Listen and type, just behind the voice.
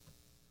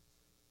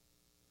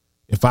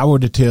if I were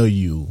to tell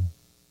you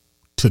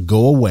to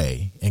go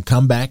away and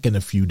come back in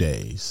a few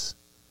days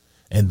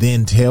and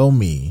then tell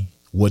me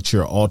what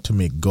your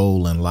ultimate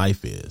goal in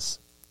life is,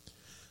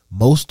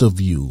 most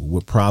of you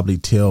would probably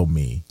tell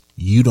me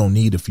you don't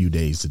need a few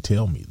days to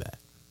tell me that.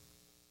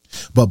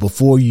 But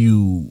before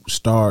you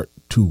start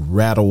to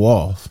rattle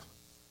off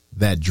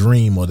that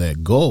dream or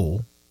that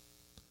goal,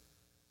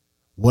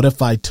 what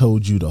if I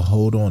told you to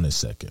hold on a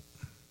second?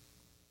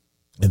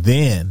 And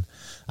then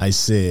I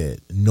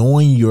said,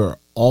 knowing your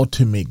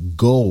ultimate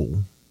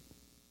goal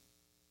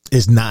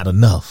is not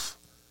enough.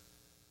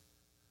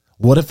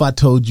 What if I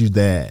told you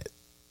that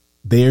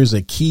there's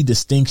a key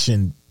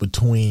distinction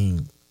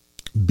between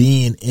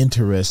being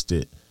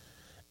interested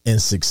in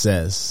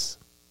success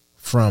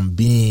from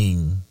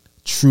being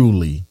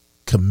truly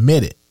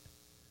committed?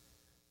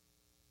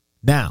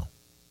 Now,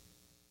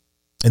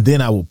 and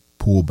then I will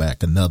pull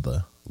back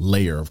another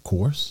layer, of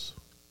course.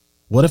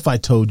 What if I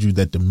told you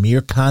that the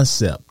mere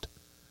concept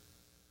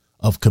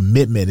of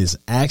commitment is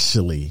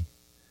actually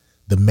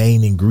the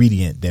main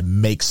ingredient that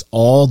makes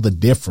all the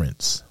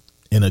difference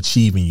in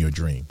achieving your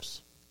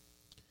dreams?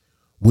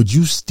 Would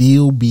you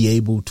still be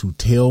able to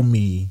tell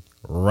me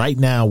right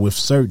now with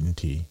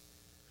certainty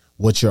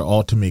what your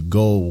ultimate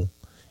goal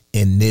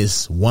in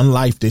this one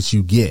life that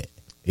you get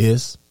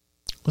is?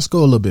 Let's go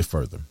a little bit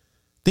further.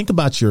 Think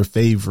about your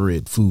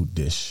favorite food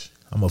dish.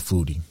 I'm a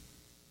foodie.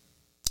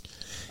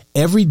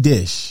 Every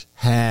dish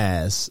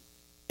has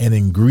an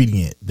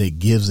ingredient that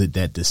gives it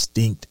that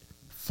distinct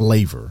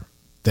flavor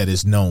that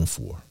it's known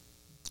for.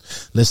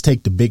 Let's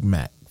take the Big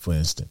Mac, for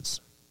instance.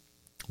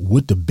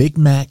 Would the Big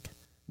Mac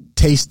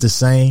taste the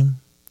same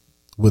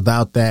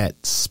without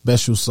that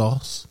special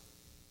sauce?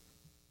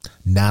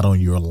 Not on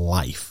your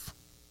life.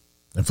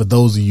 And for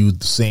those of you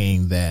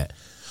saying that,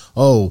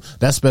 oh,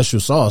 that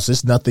special sauce,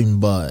 it's nothing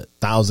but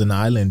Thousand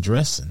Island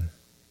dressing,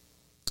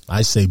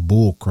 I say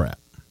bull crap.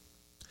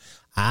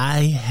 I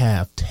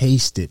have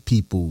tasted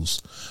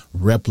people's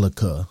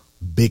replica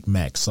Big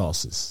Mac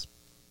sauces.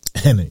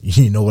 And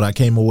you know what I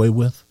came away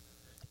with?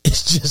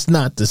 It's just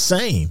not the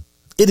same.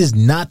 It is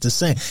not the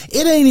same.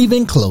 It ain't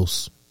even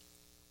close.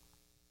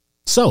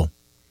 So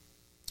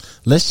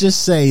let's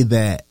just say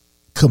that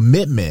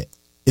commitment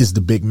is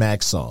the Big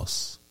Mac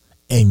sauce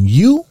and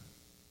you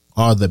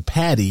are the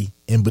patty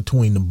in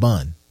between the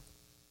bun.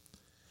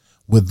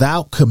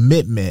 Without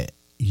commitment,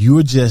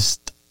 you're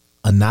just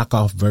a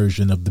knockoff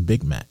version of the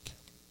Big Mac.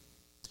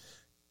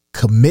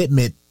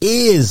 Commitment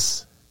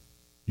is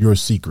your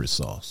secret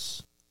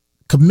sauce.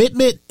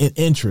 Commitment and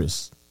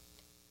interest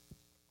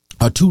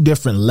are two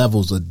different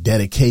levels of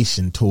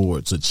dedication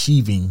towards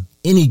achieving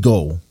any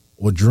goal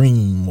or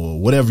dream or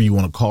whatever you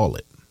want to call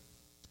it.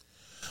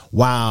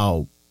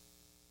 While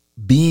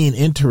being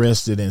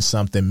interested in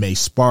something may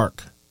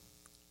spark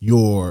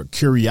your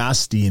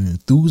curiosity and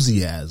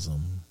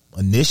enthusiasm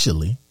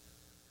initially,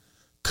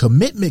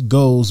 commitment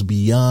goes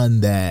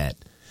beyond that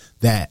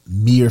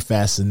mere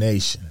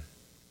fascination.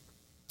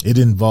 It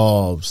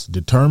involves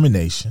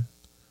determination,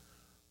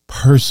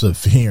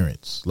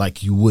 perseverance,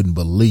 like you wouldn't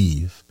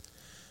believe.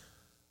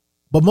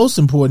 But most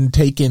important,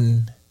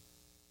 taking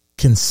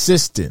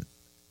consistent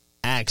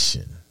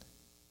action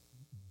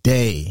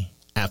day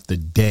after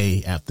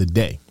day after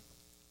day.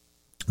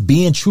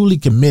 Being truly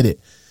committed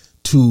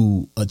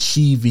to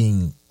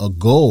achieving a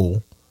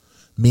goal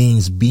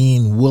means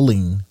being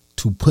willing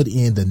to put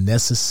in the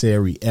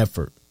necessary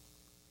effort,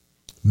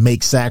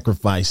 make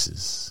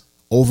sacrifices,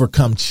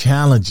 overcome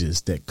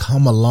challenges that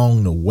come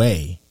along the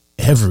way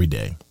every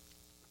day.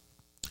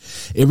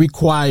 It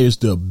requires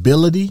the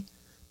ability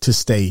to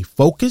stay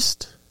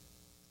focused,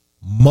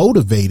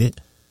 motivated,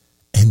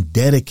 and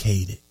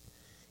dedicated,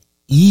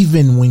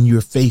 even when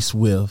you're faced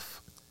with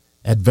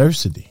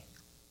adversity.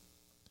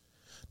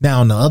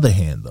 Now, on the other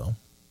hand, though,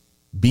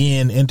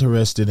 being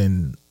interested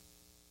in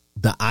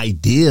the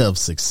idea of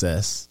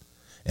success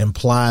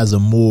implies a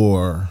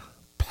more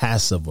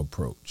passive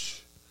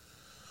approach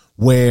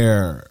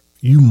where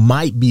you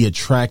might be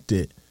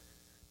attracted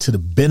to the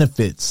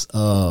benefits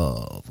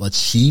of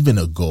achieving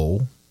a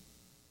goal.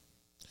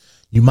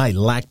 You might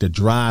lack the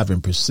drive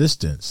and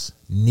persistence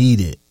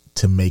needed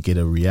to make it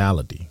a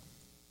reality.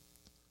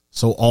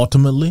 So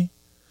ultimately,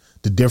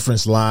 the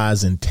difference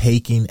lies in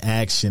taking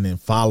action and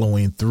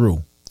following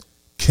through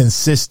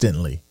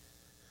consistently.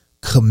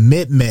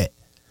 Commitment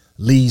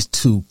leads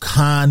to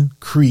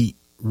concrete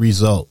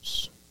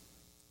results,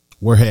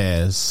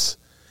 whereas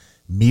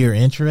mere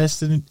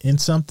interest in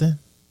something,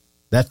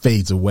 that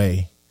fades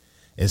away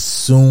as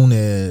soon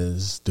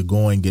as the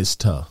going gets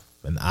tough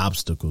and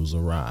obstacles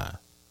arrive.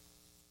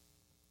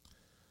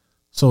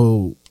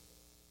 So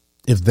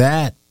if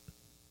that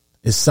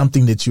is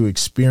something that you're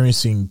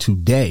experiencing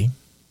today,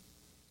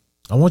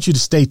 I want you to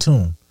stay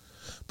tuned,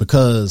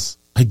 because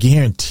I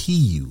guarantee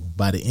you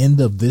by the end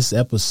of this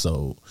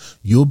episode,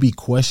 you'll be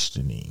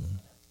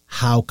questioning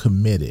how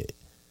committed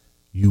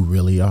you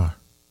really are.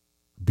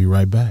 Be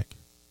right back.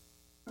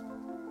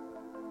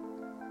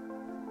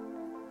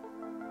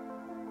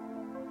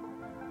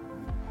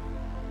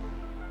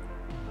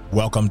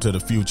 Welcome to the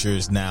Future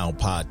Is Now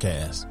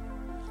podcast.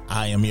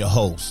 I am your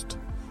host,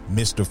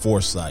 Mr.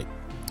 Foresight.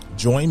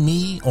 Join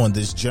me on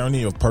this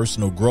journey of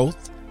personal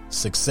growth,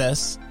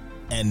 success,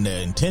 and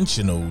the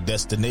intentional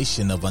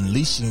destination of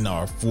unleashing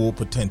our full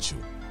potential.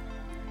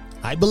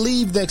 I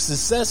believe that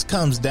success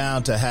comes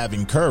down to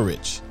having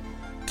courage,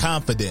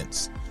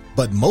 confidence,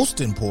 but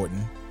most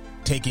important,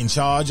 taking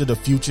charge of the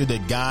future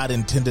that God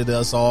intended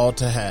us all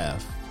to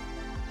have.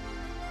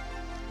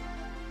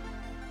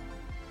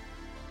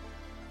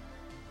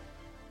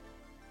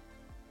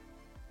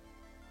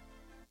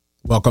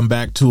 Welcome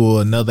back to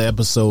another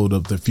episode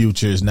of the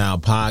Future Is Now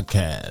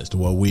podcast,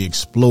 where we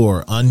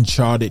explore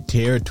uncharted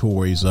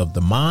territories of the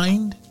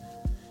mind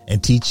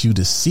and teach you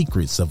the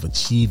secrets of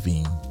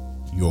achieving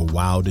your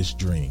wildest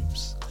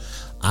dreams.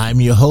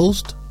 I'm your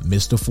host,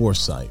 Mr.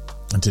 Foresight,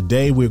 and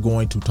today we're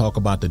going to talk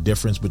about the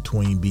difference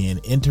between being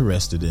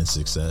interested in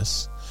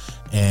success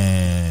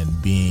and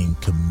being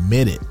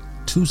committed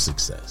to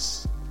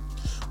success.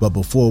 But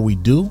before we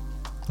do,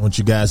 I want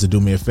you guys to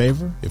do me a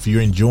favor. If you're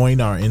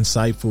enjoying our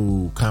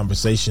insightful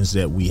conversations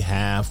that we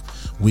have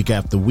week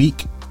after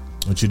week,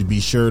 I want you to be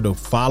sure to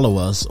follow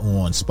us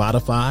on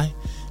Spotify,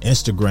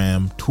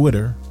 Instagram,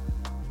 Twitter,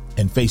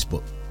 and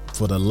Facebook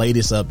for the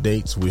latest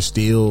updates.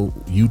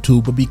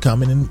 YouTube will be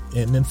coming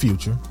in the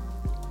future.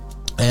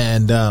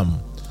 And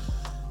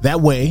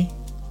that way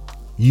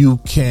you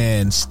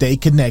can stay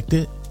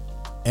connected.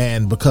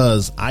 And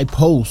because I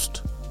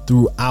post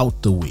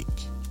throughout the week,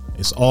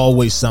 it's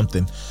always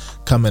something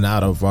coming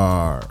out of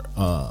our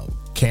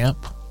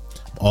camp,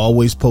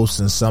 always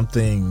posting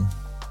something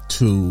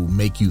to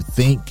make you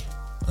think,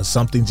 or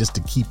something just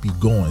to keep you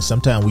going.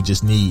 Sometimes we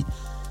just need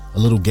a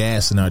little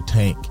gas in our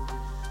tank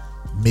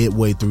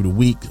midway through the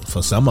week.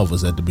 For some of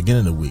us at the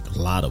beginning of the week, a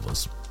lot of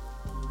us.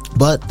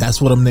 But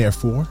that's what I'm there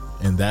for,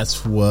 and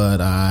that's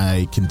what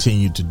I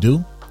continue to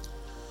do.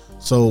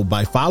 So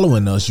by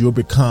following us, you'll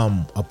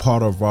become a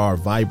part of our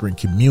vibrant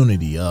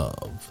community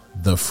of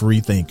the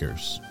free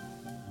thinkers.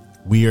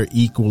 We are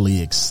equally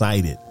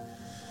excited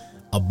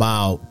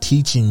about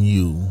teaching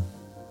you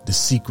the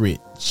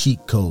secret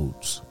cheat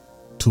codes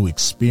to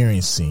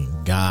experiencing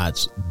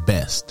God's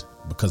best,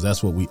 because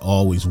that's what we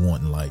always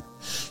want in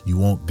life. You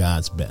want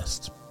God's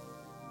best.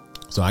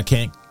 So I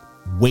can't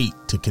wait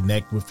to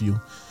connect with you,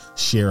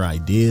 share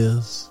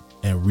ideas,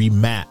 and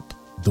remap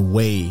the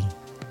way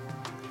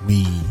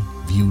we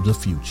view the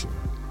future.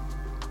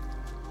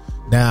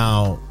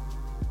 Now,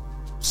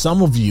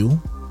 some of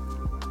you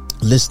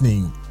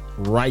listening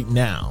right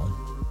now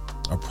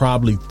are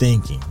probably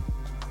thinking,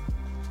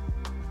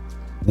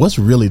 what's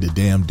really the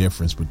damn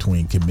difference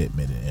between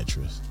commitment and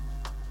interest?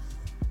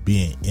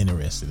 Being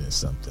interested in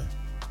something.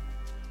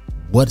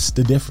 What's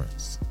the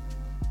difference?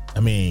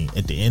 I mean,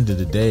 at the end of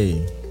the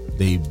day,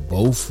 they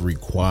both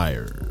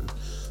require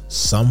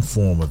some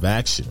form of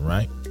action,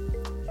 right?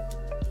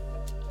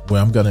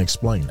 Well, I'm going to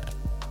explain that.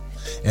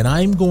 And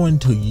I'm going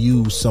to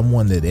use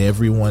someone that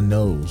everyone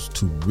knows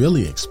to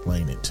really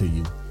explain it to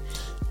you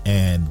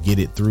and get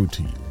it through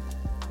to you.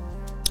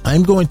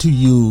 I'm going to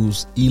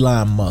use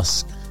Elon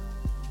Musk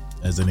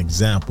as an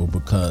example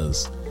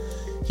because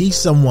he's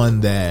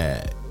someone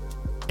that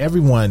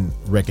everyone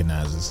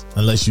recognizes,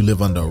 unless you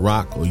live under a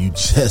rock or you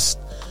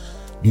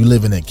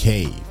live in a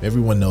cave.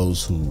 Everyone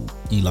knows who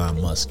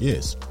Elon Musk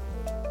is.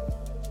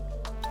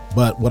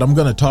 But what I'm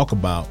going to talk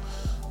about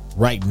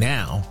right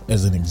now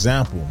as an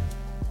example,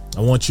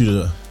 I want you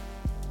to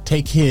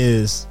take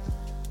his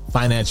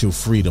financial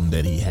freedom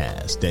that he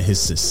has, that his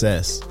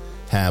success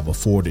have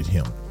afforded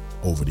him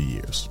over the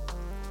years.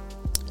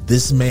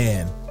 This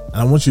man, and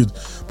I want you,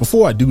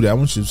 before I do that, I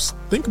want you to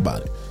think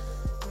about it.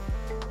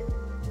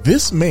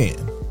 This man,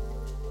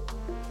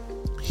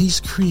 he's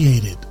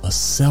created a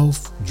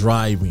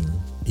self-driving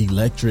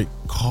electric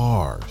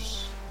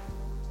cars,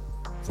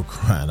 for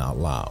crying out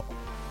loud.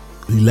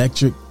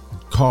 Electric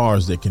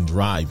cars that can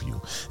drive you.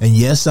 And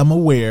yes, I'm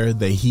aware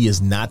that he is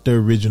not the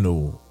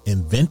original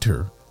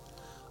inventor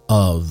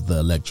of the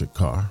electric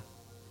car,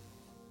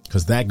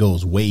 because that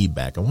goes way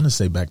back. I want to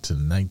say back to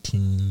the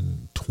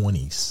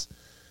 1920s.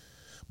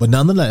 But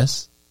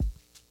nonetheless,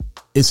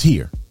 it's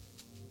here.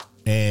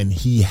 And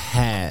he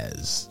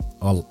has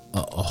a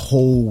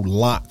whole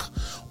lock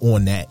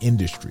on that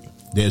industry.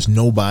 There's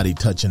nobody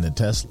touching the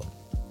Tesla.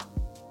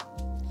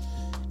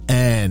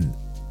 And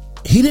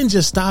he didn't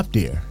just stop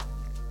there.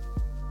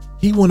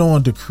 He went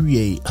on to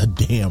create a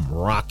damn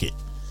rocket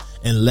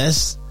in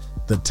less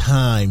the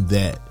time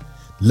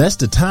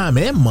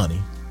and money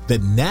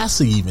that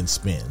NASA even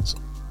spends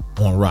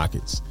on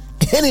rockets.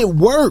 And it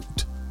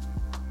worked.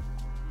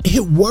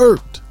 It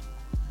worked.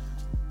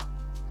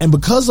 And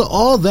because of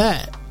all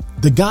that,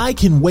 the guy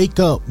can wake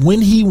up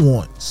when he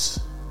wants,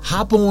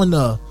 hop on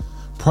a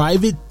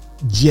private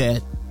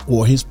jet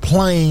or his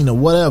plane or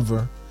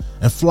whatever,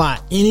 and fly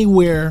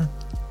anywhere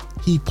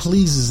he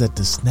pleases at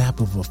the snap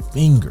of a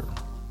finger.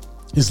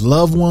 His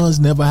loved ones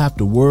never have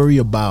to worry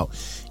about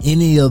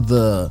any of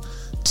the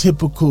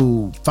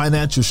typical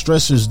financial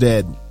stressors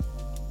that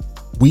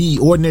we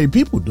ordinary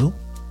people do.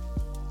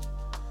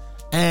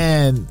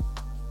 And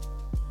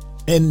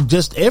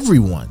just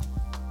everyone.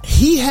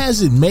 He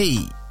has it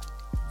made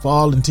for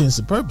all intents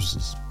and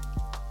purposes.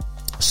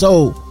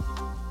 So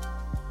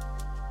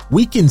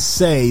we can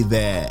say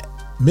that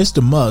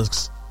Mr.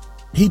 Musk,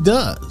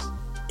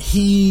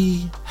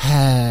 he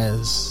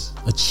has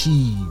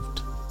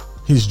achieved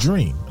his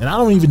dream. And I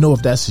don't even know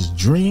if that's his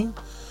dream,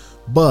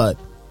 but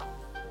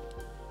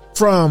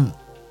from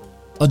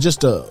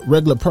just a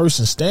regular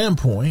person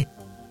standpoint,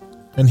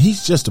 and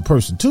he's just a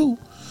person too,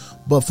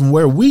 but from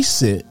where we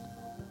sit,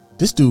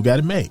 this dude got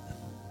it made.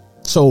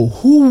 So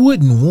who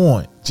wouldn't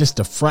want just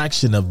a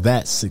fraction of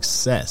that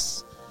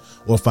success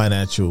or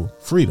financial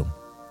freedom?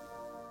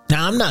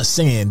 Now, I'm not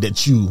saying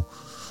that you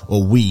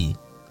or we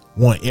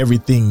want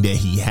everything that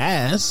he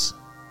has,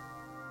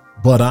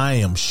 but I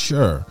am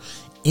sure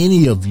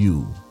any of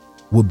you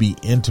would be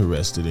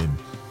interested in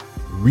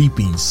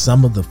reaping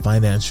some of the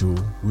financial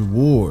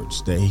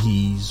rewards that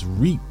he's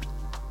reaped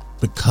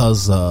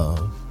because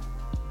of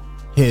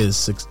his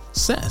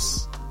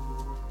success.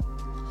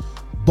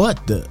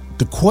 But the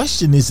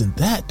question isn't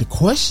that. The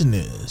question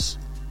is,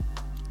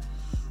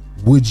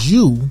 would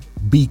you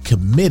be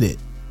committed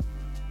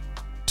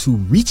to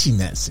reaching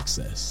that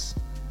success?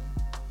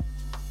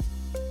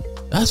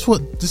 That's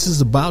what this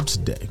is about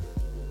today.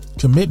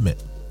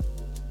 Commitment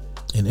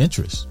and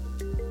interest.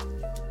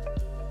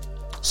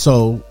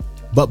 So,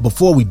 but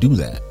before we do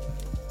that,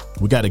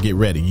 we got to get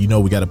ready. You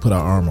know, we got to put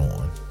our armor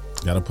on.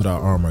 Got to put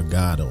our armor of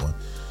God on,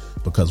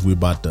 because we're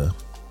about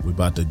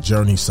to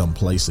journey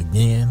someplace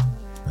again.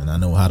 And I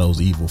know how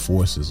those evil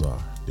forces are.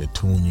 They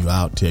tune you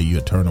out, tell you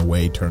to turn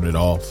away, turn it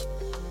off.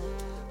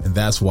 And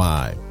that's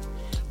why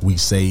we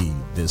say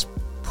this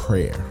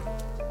prayer,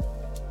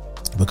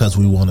 because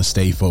we want to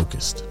stay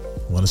focused.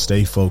 We want to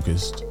stay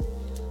focused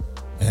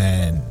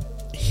and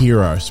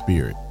hear our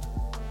spirit.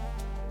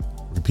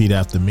 Repeat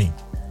after me.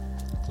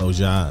 Close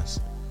your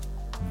eyes.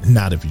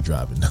 Not if you're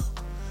driving. No.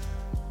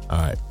 All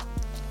right.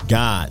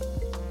 God,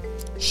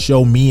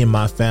 show me and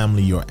my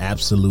family your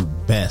absolute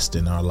best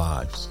in our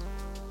lives,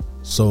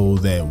 so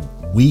that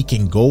we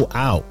can go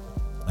out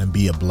and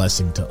be a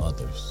blessing to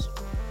others.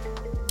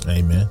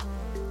 Amen.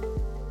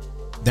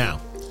 Now,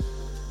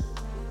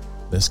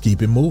 let's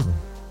keep it moving.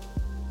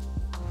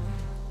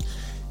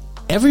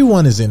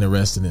 Everyone is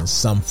interested in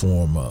some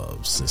form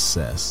of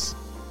success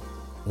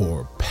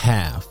or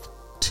path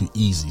to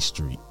Easy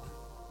Street.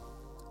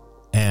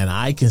 And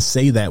I can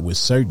say that with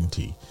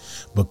certainty,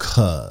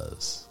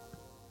 because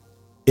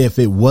if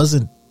it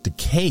wasn't the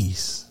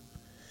case,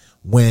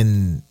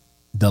 when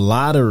the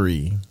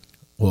lottery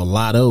or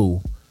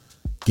lotto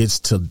gets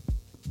to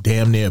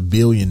damn near $1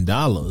 billion,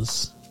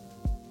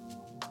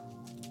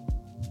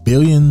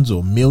 billions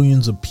or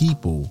millions of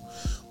people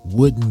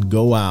wouldn't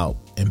go out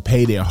and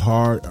pay their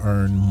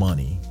hard-earned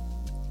money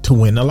to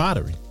win the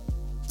lottery.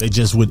 They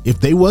just would. If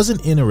they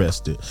wasn't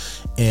interested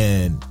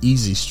in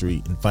Easy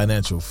Street and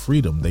financial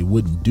freedom, they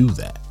wouldn't do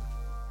that.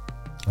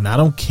 And I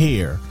don't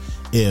care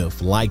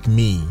if, like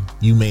me,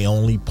 you may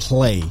only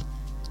play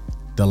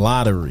the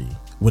lottery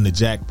when the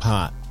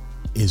jackpot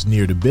is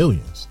near the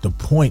billions. The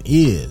point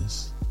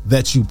is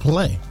that you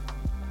play.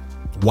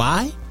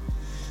 Why?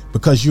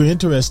 Because you're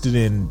interested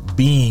in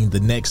being the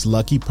next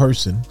lucky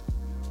person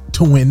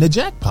to win the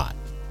jackpot,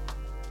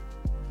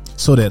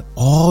 so that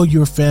all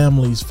your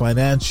family's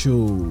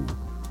financial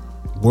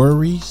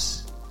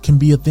worries can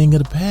be a thing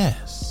of the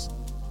past.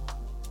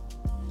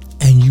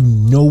 And you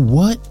know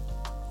what?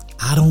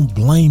 I don't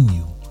blame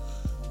you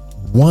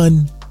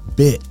one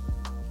bit.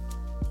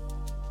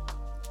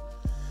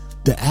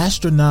 The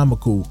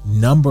astronomical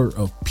number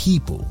of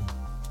people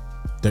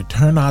that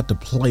turn out to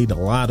play the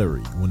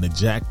lottery when the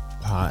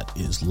jackpot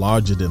is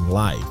larger than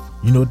life,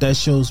 you know what that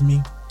shows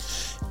me?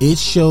 It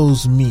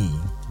shows me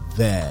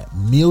that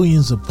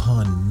millions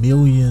upon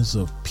millions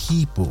of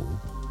people,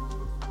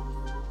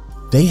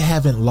 they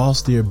haven't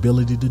lost their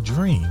ability to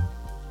dream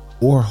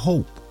or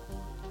hope.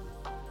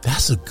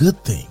 That's a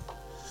good thing.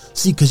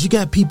 See, because you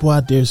got people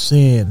out there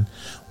saying,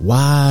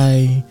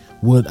 why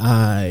would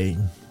I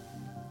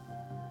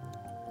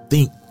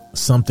think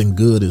something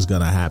good is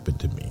going to happen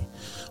to me?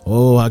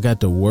 Oh, I got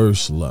the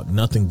worst luck.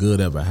 Nothing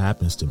good ever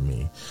happens to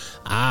me.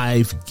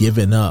 I've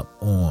given up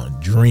on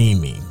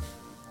dreaming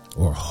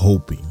or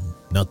hoping.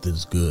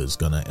 Nothing's good is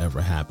going to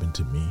ever happen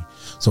to me.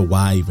 So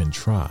why even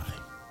try?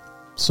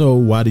 So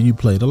why do you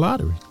play the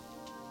lottery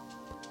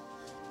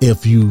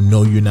if you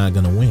know you're not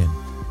going to win?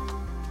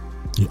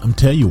 I'm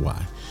telling you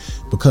why.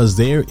 Because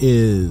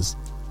there's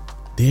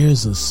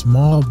a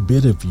small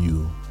bit of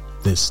you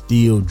that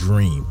still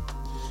dream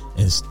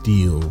and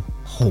still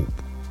hope.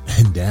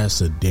 And that's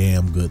a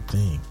damn good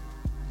thing.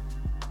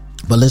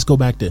 But let's go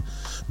back to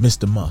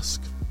Mr.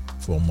 Musk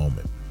for a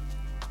moment.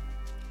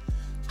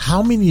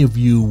 How many of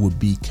you would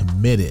be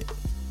committed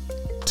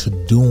to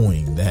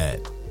doing that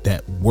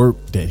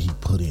work that he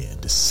put in,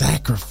 the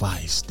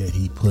sacrifice that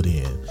he put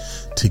in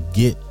to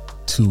get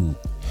to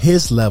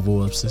his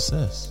level of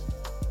success?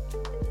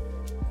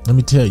 Let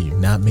me tell you,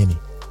 not many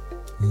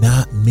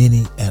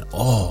at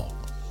all.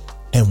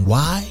 And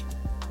why?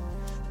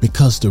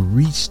 Because to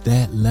reach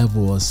that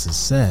level of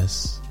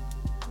success,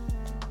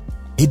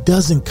 it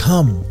doesn't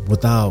come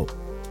without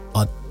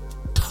a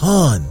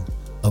ton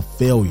of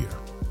failure,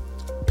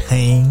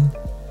 pain,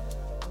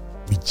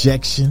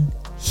 rejection,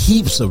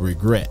 heaps of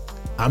regret.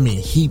 I mean,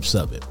 heaps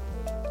of it.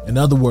 In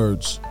other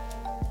words,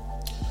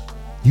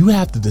 you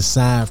have to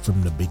decide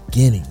from the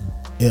beginning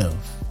if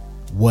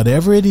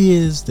whatever it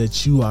is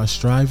that you are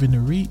striving to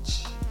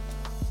reach,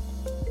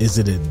 is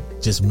it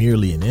just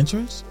merely an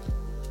interest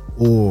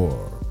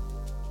or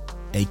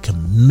a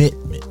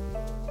commitment?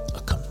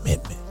 A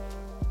commitment.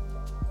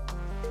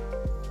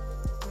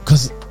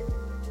 Because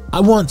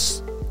I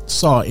once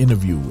saw an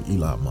interview with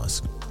Elon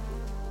Musk,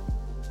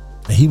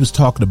 and he was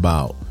talking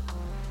about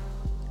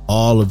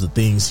all of the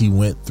things he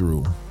went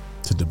through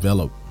to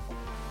develop,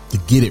 to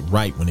get it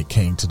right when it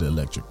came to the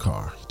electric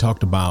car. He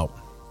talked about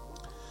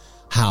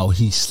how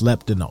he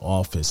slept in the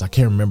office. I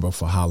can't remember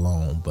for how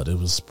long, but it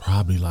was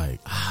probably like,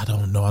 I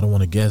don't know. I don't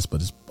want to guess,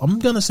 but I'm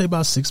going to say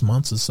about 6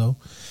 months or so.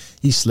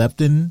 He slept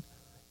in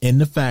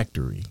the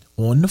factory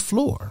on the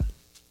floor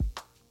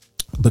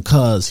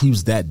because he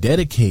was that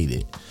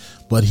dedicated.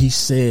 But he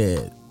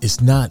said it's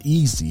not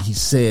easy. He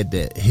said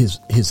that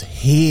his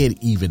head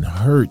even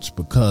hurts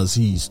because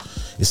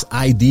it's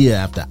idea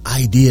after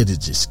idea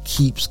that just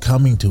keeps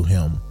coming to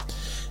him.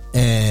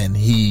 And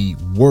he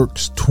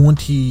works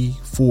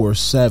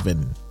 24/7.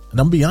 And I'm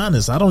gonna be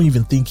honest, I don't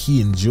even think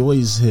he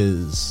enjoys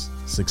his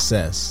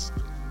success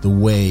the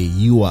way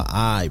you or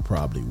I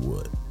probably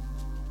would,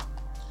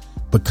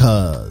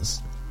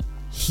 because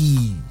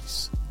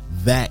he's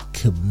that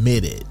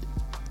committed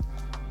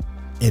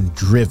and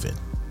driven.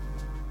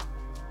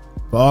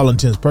 For all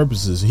intents and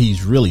purposes,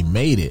 he's really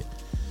made it,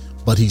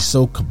 but he's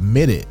so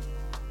committed.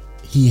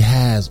 He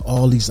has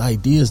all these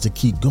ideas to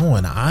keep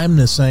going. I'm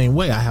the same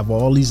way. I have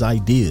all these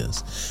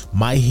ideas.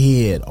 My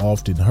head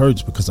often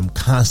hurts because I'm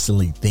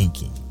constantly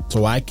thinking.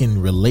 So I can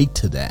relate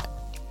to that.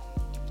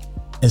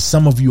 And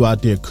some of you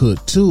out there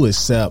could too,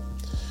 except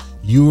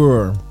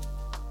you're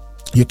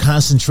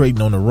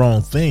concentrating on the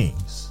wrong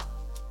things.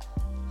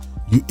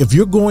 If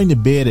you're going to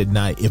bed at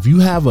night, if you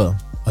have a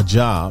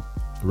job,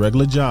 a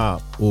regular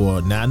job, or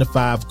a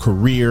 9-to-5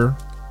 career,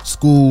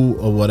 school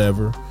or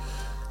whatever,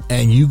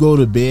 and you go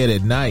to bed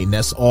at night and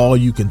that's all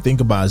you can think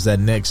about is that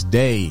next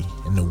day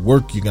and the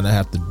work you're going to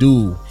have to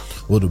do,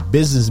 or the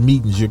business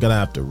meetings you're going to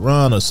have to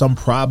run, or some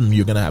problem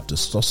you're going to have to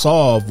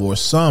solve, or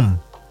some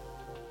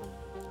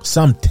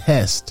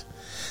test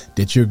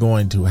that you're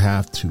going to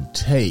have to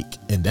take,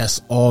 and that's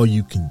all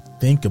you can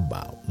think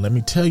about. Let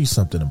me tell you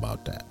something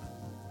about that.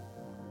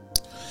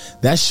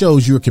 That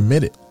shows you're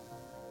committed.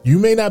 You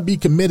may not be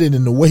committed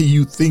in the way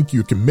you think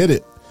you're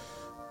committed.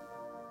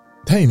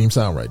 That ain't even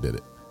sound right, did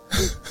it?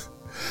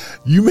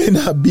 You may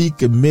not be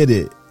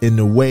committed in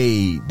the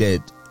way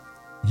that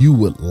you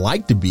would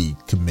like to be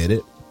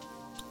committed,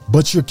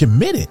 but you're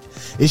committed.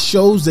 It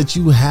shows that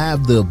you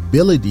have the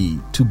ability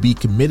to be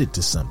committed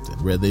to something,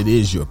 whether it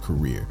is your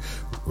career,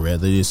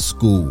 whether it's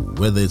school,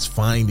 whether it's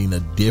finding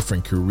a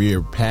different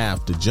career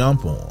path to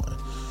jump on.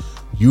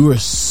 You are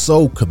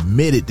so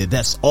committed that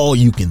that's all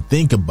you can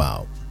think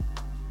about.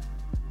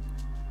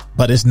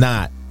 But it's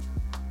not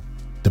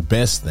the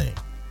best thing.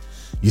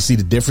 You see,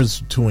 the difference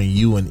between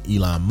you and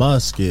Elon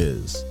Musk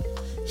is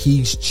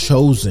he's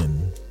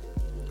chosen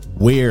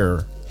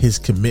where his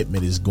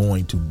commitment is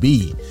going to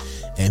be.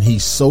 And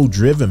he's so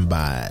driven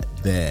by it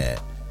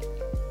that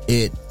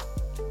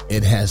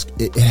it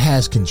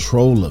has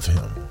control of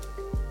him.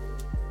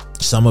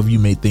 Some of you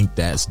may think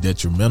that's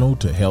detrimental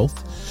to health,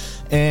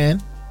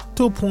 and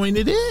to a point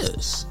it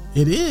is.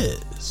 It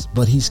is.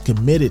 But he's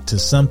committed to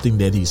something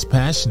that he's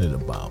passionate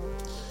about.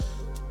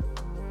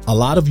 A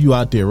lot of you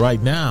out there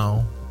right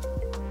now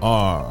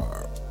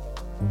are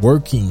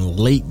working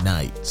late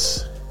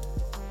nights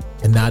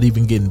and not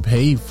even getting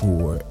paid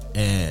for it,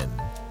 and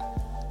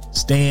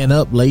staying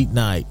up late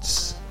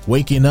nights,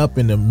 waking up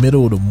in the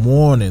middle of the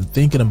morning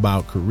thinking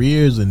about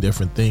careers and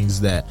different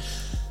things that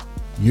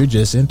you're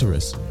just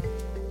interested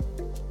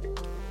in.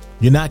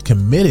 You're not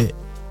committed,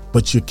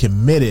 but you're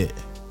committed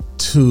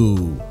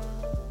to,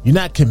 you're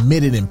not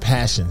committed in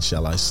passion,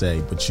 shall I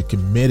say, but you're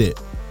committed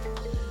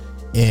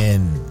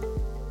in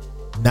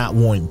not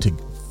wanting to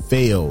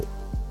fail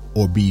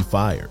or be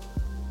fired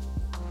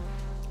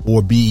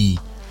or be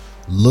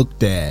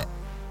looked at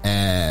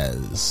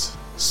as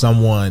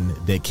someone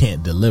that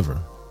can't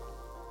deliver.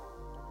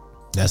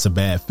 That's a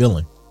bad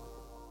feeling.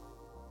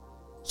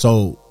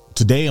 So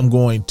today I'm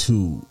going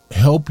to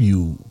help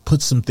you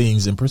put some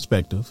things in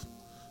perspective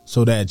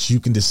so that you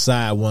can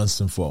decide once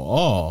and for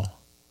all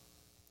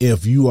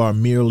if you are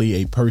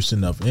merely a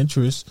person of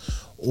interest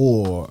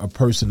or a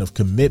person of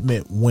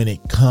commitment when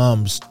it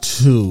comes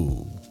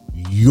to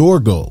your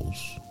goals,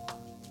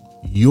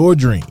 your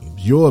dreams,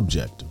 your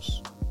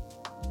objectives.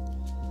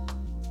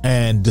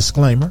 And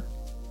disclaimer,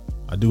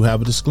 I do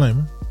have a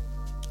disclaimer.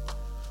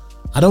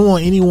 I don't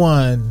want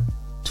anyone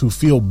to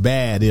feel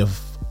bad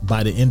if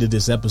by the end of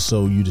this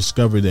episode you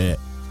discover that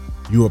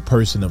you're a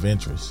person of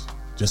interest,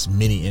 just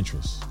many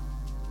interests.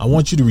 I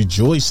want you to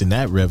rejoice in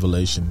that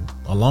revelation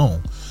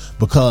alone,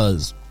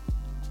 because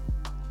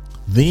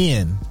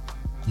then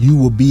you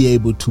will be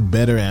able to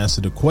better answer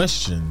the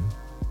question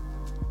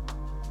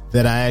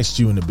that I asked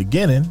you in the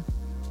beginning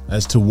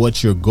as to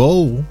what your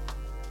goal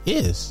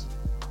is.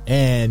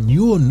 And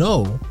you will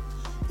know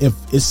if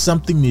it's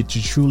something that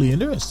you're truly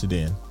interested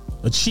in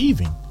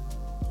achieving.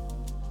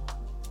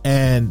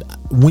 And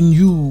when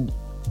you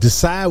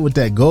decide what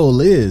that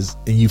goal is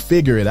and you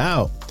figure it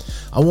out,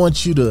 I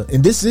want you to,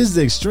 and this is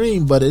the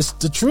extreme, but it's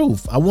the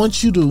truth. I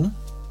want you to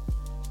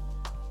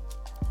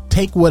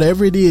take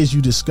whatever it is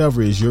you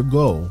discover is your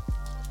goal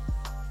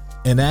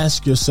and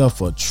ask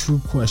yourself a true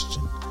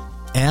question.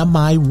 Am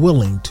I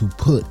willing to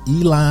put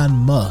Elon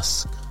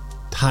Musk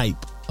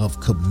type of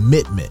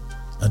commitment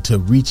until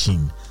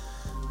reaching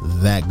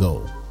that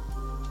goal?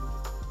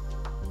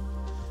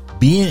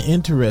 Being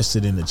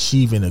interested in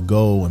achieving a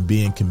goal and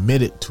being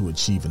committed to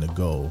achieving a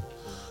goal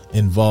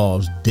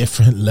involves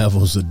different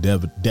levels of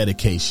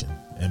dedication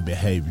and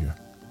behavior.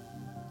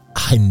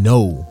 I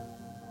know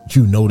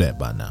you know that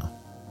by now.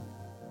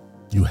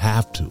 You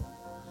have to.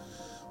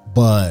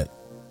 But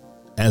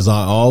as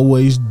I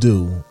always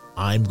do,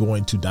 I'm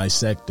going to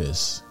dissect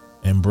this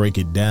and break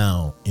it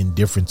down in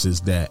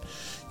differences that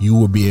you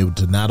will be able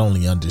to not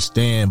only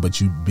understand,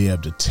 but you'll be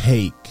able to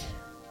take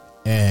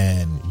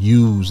and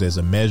use as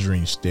a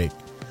measuring stick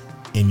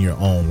in your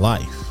own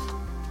life.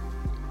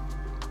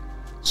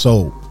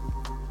 So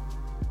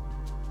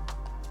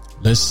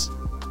let's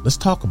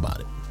talk about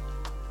it.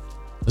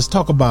 Let's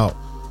talk about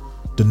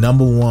the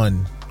number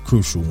one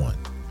crucial one,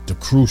 the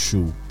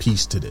crucial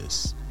piece to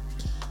this.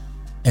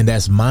 And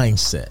that's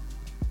mindset.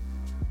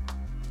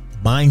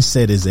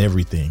 Mindset is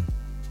everything.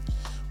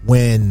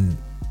 When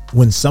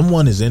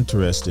someone is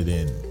interested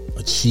in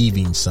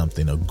achieving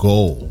something, a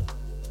goal,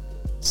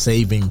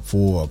 saving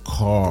for a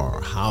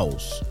car,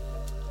 house,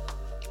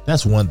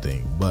 that's one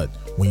thing. But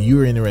when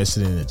you're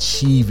interested in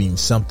achieving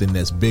something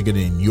that's bigger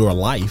than your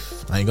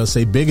life, I ain't gonna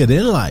say bigger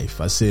than life,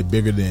 I said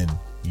bigger than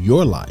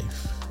your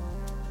life.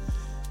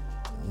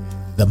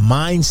 The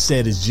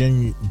mindset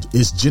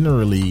is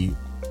generally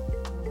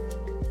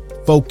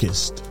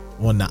focused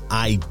on the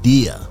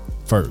idea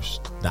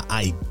first, the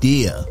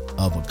idea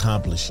of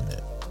accomplishing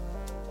it.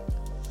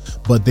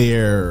 But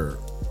there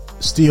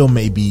still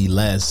may be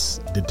less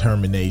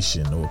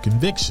determination or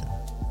conviction.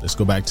 Let's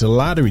go back to the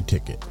lottery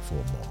ticket for a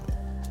moment.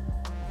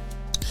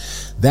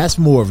 That's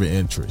more of an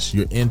interest.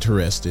 You're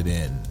interested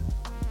in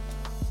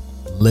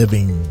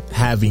living,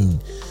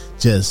 having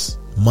just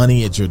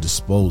money at your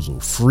disposal.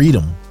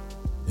 Freedom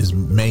is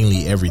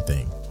mainly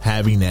everything.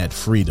 Having that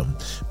freedom,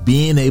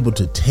 being able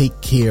to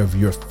take care of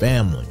your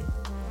family,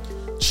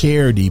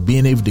 charity,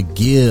 being able to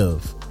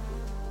give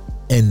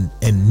and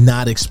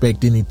not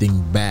expect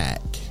anything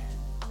back,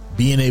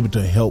 being able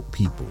to help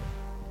people.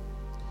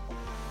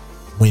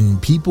 When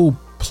people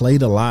play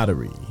the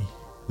lottery,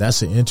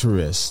 that's an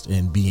interest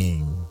in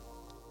being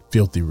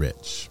filthy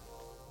rich.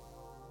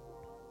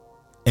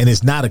 And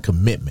it's not a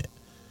commitment.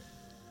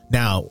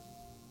 Now,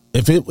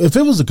 if it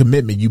was a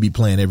commitment, you'd be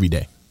playing every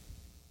day.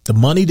 The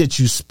money that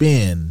you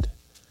spend,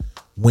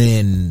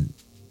 when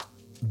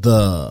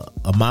the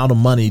amount of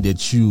money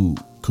that you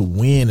could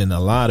win in a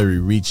lottery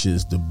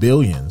reaches the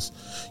billions,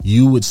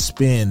 you would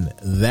spend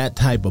that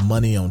type of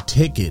money on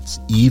tickets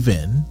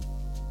even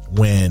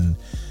when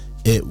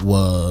it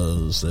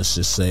was, let's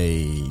just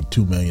say,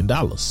 $2 million.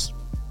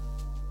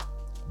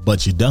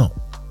 But you don't.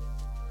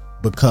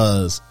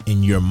 Because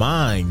in your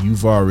mind,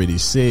 you've already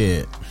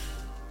said,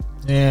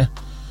 that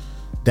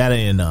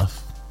ain't enough.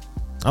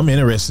 I'm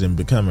interested in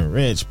becoming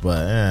rich,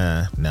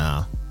 but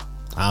nah,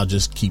 I'll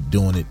just keep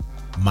doing it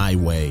my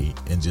way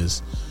and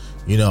just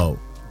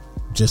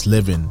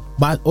living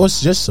by, or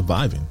just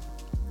surviving.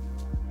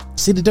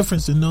 See the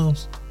difference in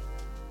those?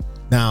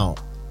 Now,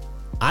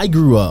 I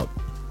grew up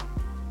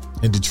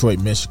in Detroit,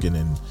 Michigan,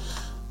 and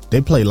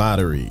they play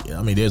lottery.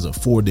 I mean, there's a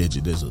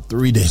 4-digit, there's a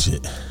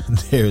 3-digit,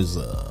 there's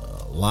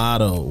a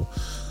lotto,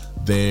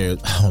 there,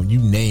 you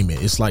name it.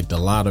 It's like the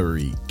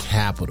lottery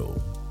capital.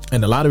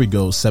 And the lottery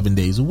goes 7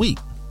 days a week.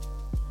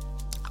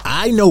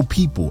 I know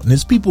people, and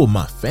there's people in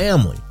my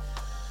family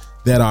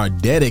that are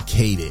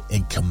dedicated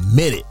and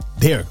committed.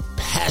 They're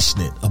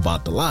passionate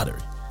about the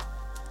lottery.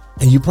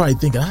 And you're probably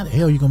thinking, how the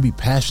hell are you going to be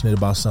passionate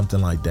about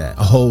something like that?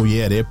 Oh,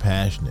 yeah, they're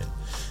passionate.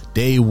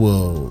 They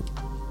will,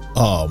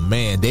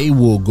 they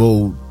will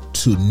go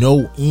to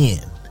no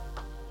end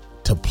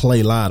to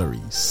play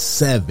lottery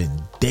 7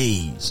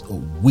 days a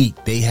week.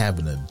 They have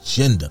an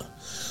agenda.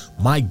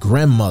 My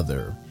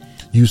grandmother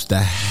used to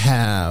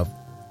have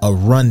a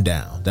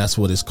rundown. That's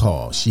what it's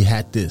called. She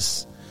had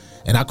this,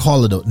 and I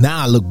call it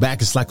now I look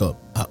back, it's like a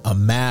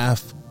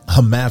math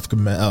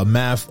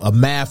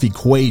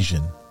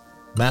equation,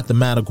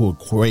 mathematical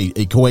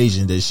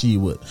equation that she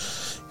would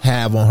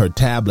have on her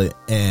tablet.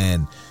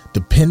 And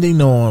depending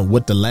on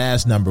what the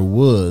last number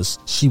was,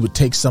 she would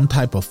take some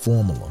type of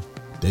formula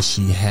that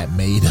she had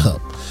made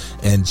up,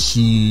 and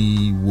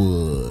she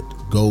would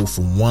go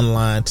from one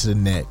line to the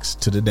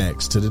next, to the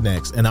next, to the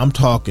next. And I'm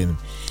talking,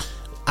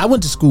 I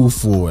went to school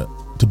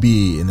to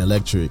be an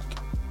electric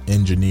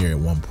engineer at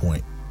one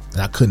point, and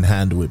I couldn't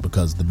handle it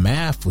because the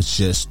math was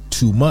just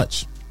too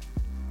much.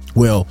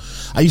 Well,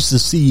 I used to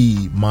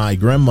see my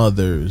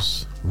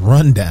grandmother's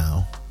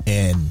rundown,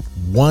 and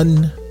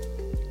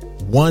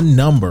one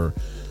number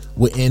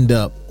would end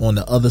up on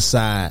the other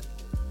side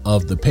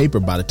of the paper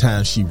by the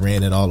time she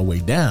ran it all the way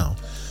down.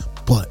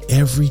 But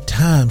every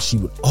time she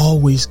would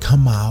always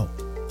come out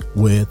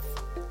with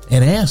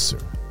an answer.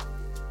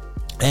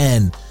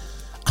 And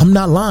I'm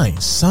not lying.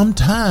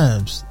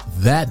 Sometimes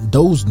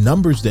those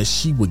numbers that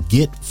she would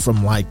get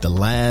from like the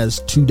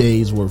last 2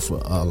 days worth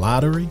of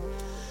lottery,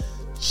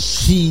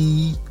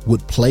 she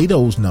would play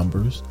those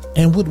numbers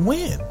and would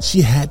win.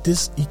 She had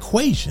this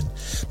equation.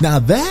 Now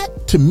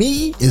that to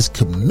me is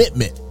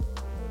commitment.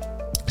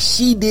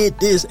 She did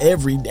this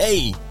every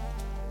day.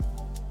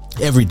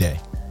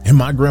 And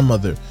my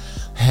grandmother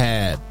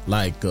had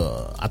like,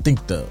 I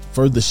think the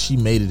furthest she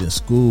made it in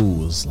school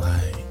was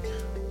like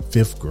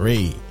 5th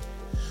grade.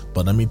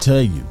 But let me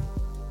tell you,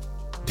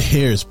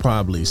 there's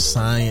probably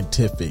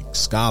scientific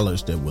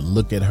scholars that would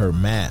look at her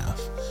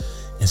math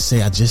and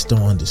say, I just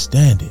don't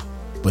understand it.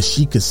 But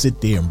she could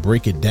sit there and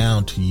break it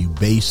down to you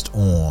based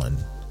on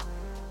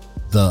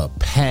the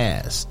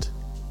past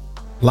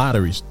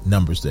lottery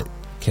numbers that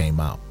came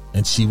out.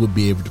 And she would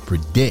be able to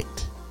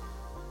predict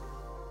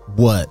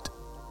what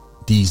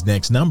these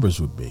next numbers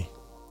would be.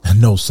 I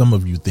know some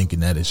of you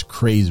thinking that is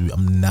crazy.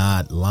 I'm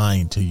not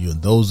lying to you.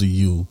 And those of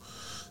you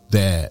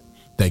that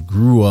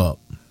grew up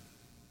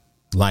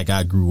like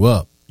I grew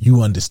up,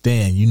 you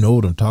understand, you know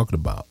what I'm talking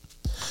about.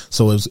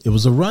 So it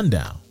was a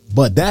rundown,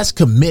 but that's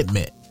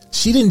commitment.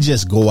 She didn't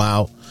just go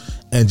out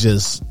and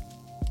just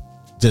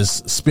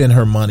spend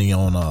her money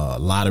on a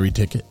lottery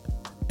ticket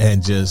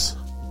and just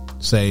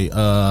say,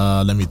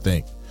 let me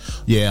think.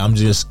 Yeah, I'm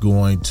just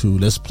going to,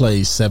 let's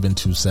play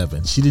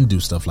 727. She didn't do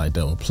stuff like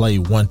that. Or play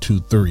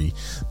 123,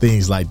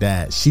 things like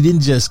that. She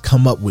didn't just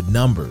come up with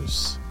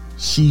numbers.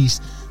 She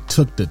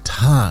took the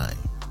time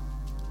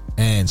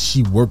and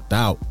she worked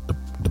out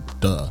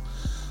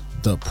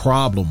the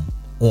problem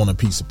on a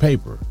piece of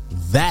paper.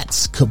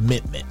 That's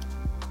commitment.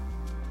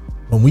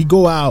 When we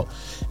go out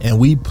and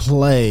we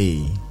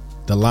play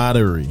the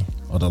lottery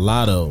or the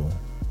lotto,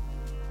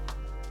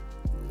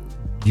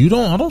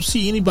 I don't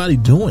see anybody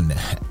doing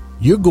that.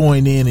 You're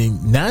going in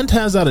and 9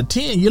 times out of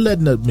 10, you're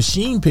letting the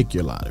machine pick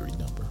your lottery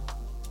number.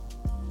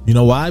 You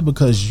know why?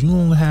 Because you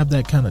don't have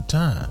that kind of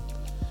time.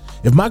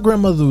 If my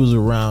grandmother was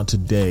around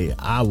today,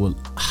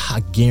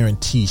 I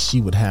guarantee she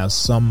would have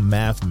some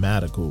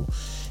mathematical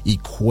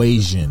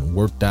equation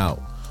worked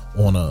out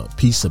on a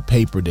piece of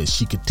paper that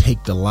she could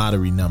take the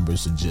lottery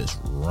numbers and just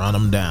run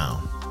them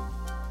down.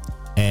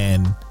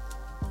 And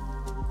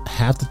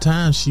half the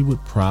time she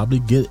would probably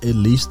get at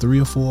least 3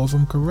 or 4 of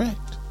them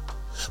correct.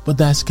 But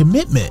that's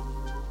commitment.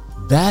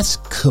 That's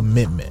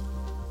commitment.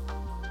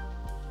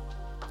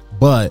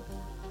 But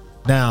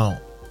now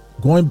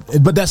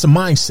but that's a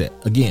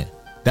mindset. Again,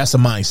 that's a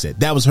mindset.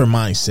 That was her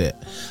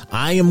mindset.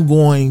 I am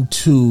going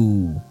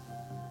to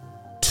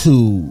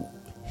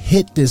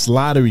hit this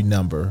lottery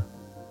number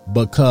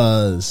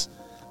because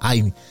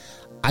I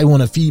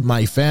want to feed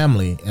my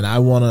family and I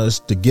want us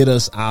to get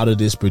us out of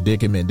this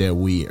predicament that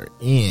we are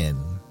in,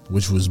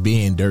 which was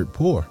being dirt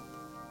poor.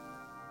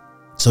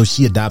 So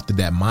she adopted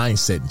that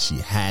mindset and she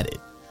had it.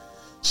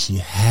 She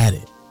had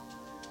it.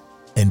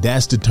 And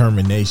that's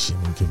determination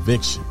and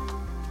conviction.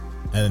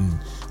 And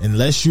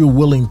unless you're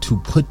willing to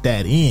put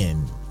that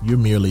in, you're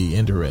merely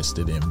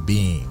interested in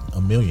being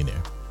a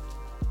millionaire.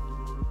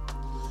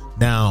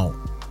 Now,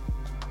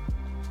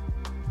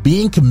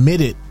 being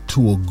committed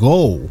to a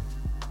goal,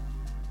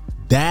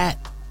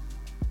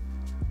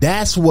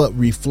 that's what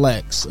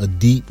reflects a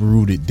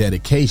deep-rooted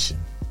dedication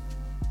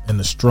and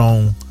a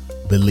strong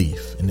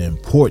belief in the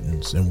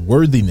importance and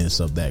worthiness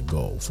of that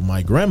goal. For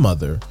my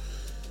grandmother,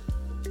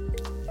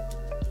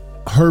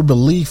 her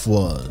belief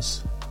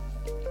was,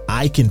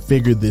 I can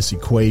figure this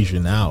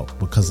equation out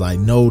because I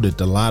know that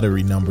the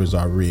lottery numbers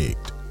are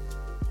rigged.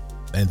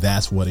 And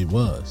that's what it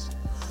was.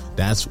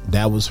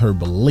 That was her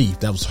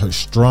belief. That was her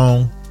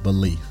strong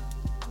belief.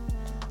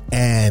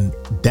 And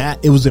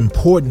that it was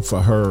important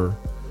for her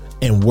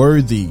and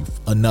worthy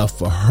enough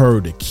for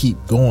her to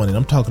keep going. And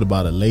I'm talking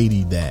about a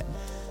lady that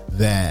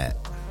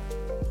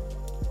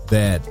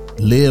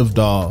lived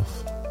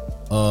off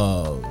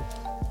of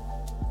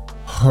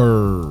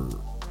her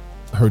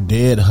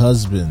dead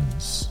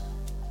husband's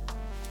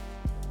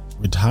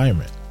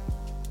retirement,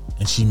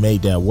 and she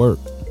made that work.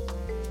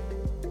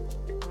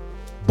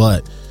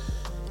 But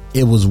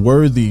it was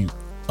worthy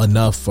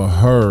enough for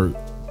her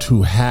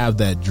to have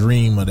that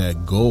dream or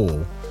that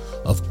goal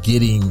of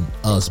getting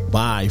us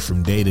by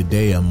from day to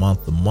day and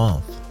month to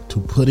month,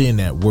 to put in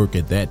that work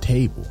at that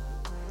table.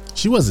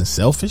 She wasn't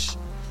selfish.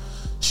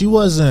 She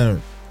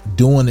wasn't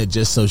doing it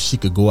just so she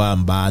could go out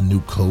and buy a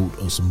new coat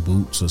or some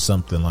boots or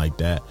something like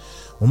that.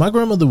 When my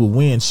grandmother would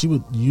win, she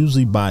would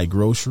usually buy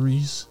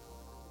groceries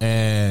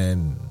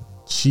and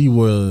she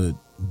would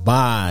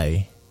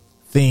buy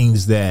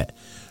things that,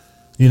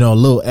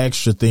 little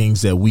extra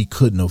things that we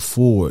couldn't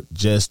afford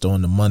just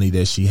on the money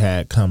that she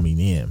had coming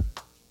in.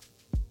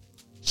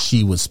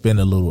 She would spend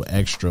a little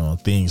extra on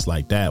things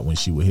like that when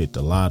she would hit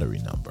the lottery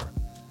number.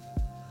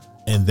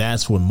 And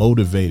that's what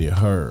motivated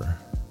her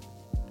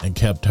and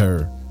kept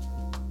her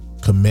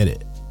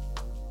committed.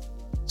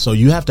 So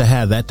you have to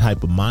have that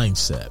type of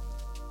mindset.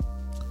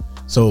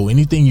 So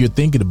anything you're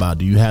thinking about,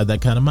 do you have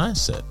that kind of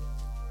mindset?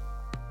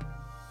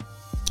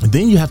 And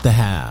then you have to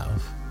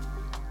have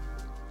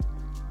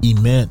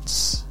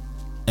immense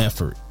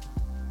effort.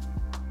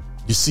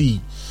 You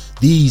see,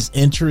 these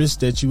interests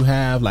that you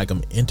have, like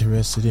I'm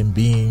interested in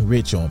being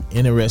rich, or I'm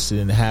interested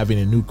in having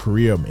a new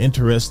career, I'm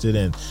interested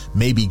in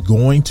maybe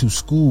going to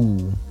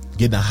school,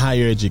 getting a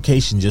higher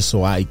education just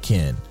so I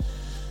can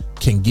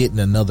get in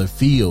another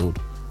field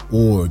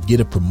or get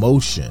a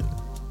promotion.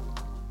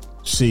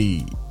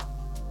 See,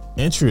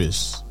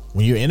 interest,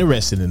 when you're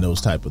interested in those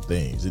type of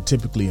things, it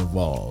typically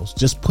involves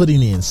just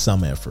putting in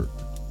some effort.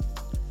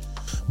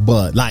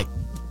 But like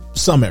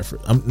some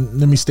effort,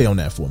 let me stay on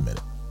that for a minute.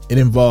 It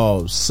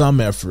involves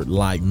some effort,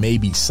 like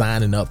maybe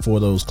signing up for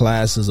those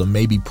classes, or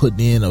maybe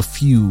putting in a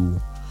few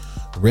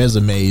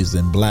resumes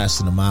and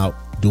blasting them out,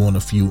 doing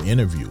a few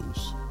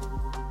interviews.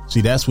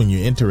 See, that's when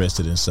you're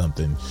interested in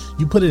something.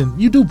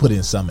 You do put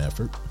in some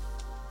effort.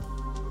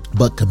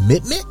 But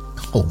commitment,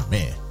 oh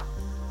man,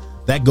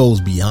 that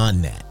goes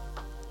beyond that.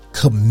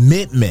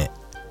 Commitment.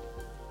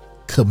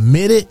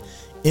 Committed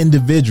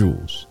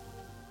individuals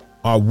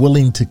are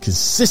willing to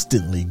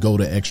consistently go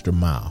the extra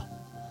mile.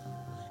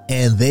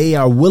 And they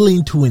are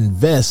willing to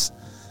invest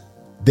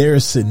their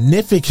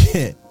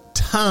significant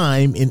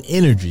time and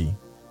energy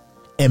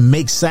and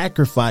make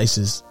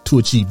sacrifices to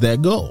achieve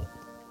that goal.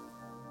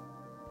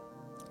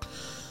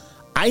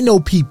 I know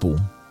people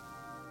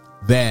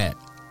that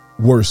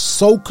were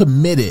so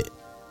committed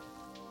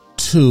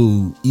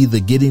to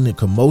either getting a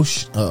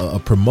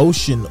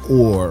promotion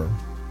or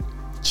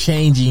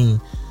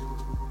changing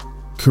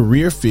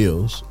career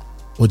fields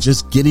or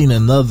just getting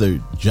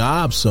another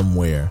job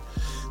somewhere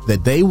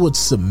that they would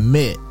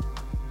submit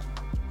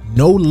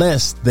no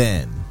less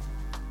than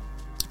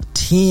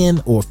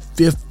 10 or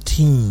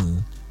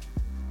 15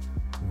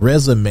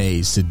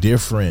 resumes to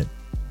different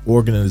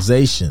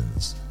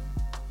organizations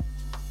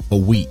a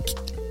week.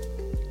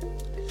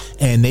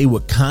 And they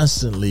would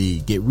constantly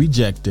get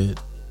rejected.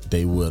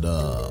 They would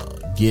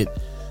get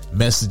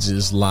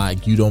messages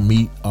like, you don't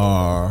meet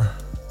our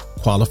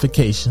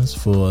qualifications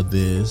for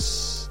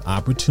this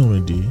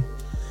opportunity.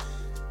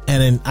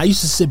 And then I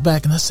used to sit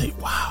back and I say,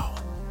 wow,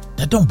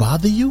 that don't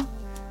bother you?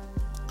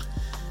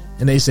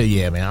 And they say,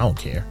 yeah, man, I don't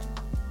care.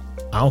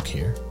 I don't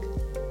care.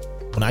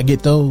 When I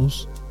get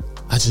those,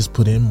 I just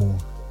put in more.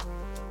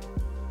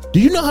 Do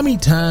you know how many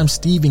times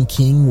Stephen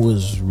King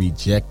was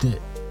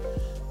rejected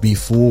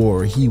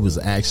before he was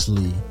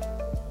actually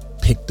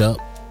picked up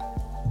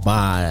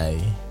by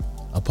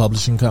a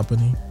publishing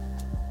company?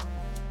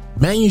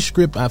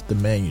 Manuscript after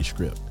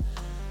manuscript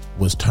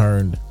was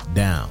turned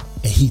down,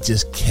 and he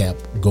just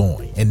kept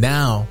going. And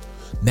now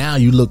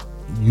you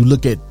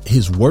look at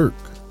his work,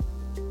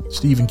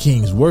 Stephen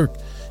King's work,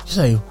 you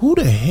say, who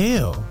the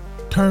hell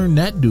turned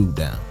that dude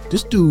down?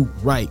 This dude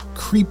write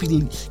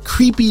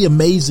creepy,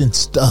 amazing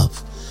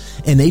stuff,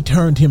 and they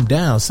turned him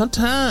down.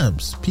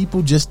 Sometimes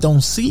people just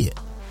don't see it.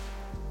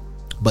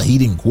 But he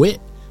didn't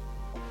quit.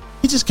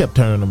 He just kept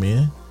turning them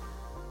in.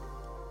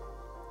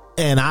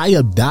 And I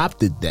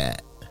adopted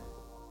that.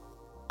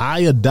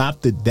 I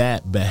adopted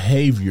that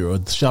behavior, or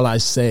shall I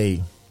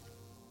say,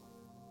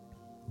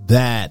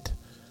 that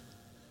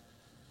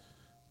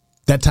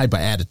type of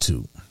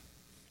attitude.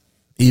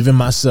 Even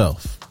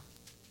myself,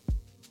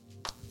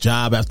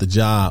 job after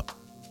job,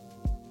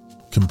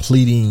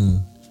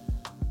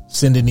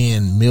 sending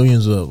in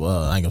millions of,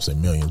 I ain't gonna say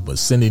millions, but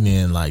sending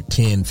in like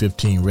 10,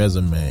 15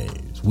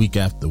 resumes week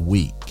after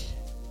week.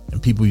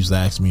 And people used to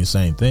ask me the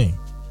same thing.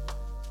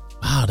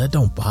 Wow, that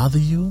don't bother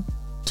you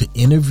to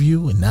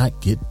interview and not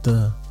get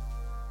the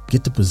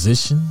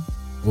position,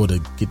 or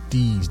to get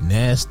these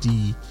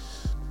nasty,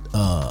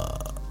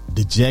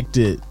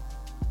 dejected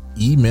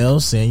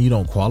emails saying you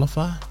don't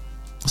qualify?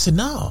 I said,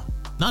 no,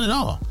 not at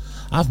all.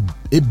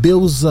 It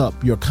builds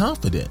up your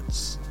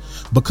confidence,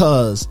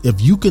 because if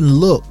you can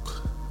look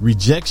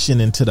rejection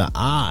into the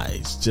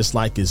eyes, just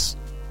like it's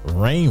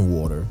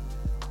rainwater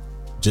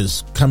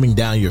just coming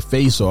down your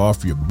face or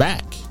off your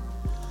back,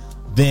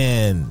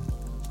 then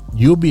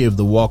you'll be able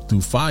to walk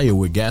through fire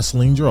with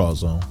gasoline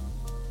draws on.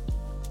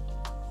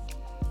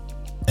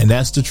 And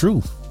that's the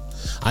truth.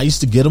 I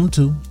used to get them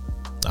too.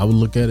 I would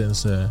look at it and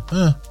say,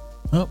 got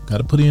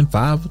to put in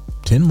 5,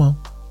 10 more.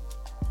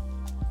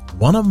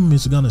 One of them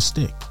is going to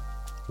stick.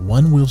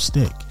 One will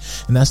stick.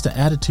 And that's the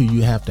attitude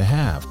you have to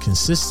have.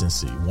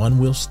 Consistency. One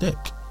will stick.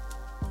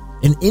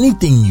 In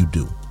anything you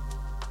do.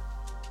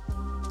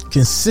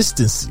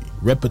 Consistency.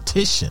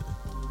 Repetition.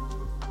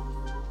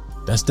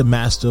 That's the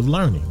master of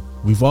learning.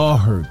 We've all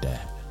heard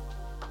that.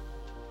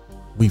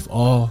 We've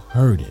all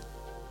heard it.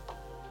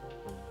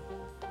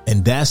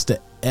 And that's the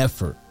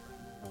effort.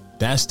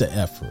 That's the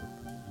effort.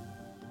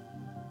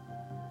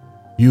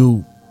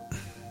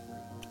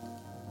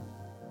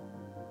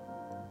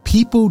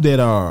 People that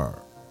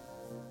are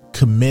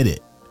committed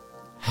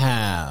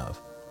have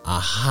a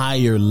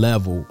higher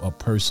level of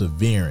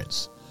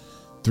perseverance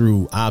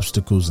through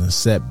obstacles and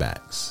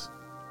setbacks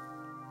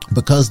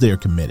because they're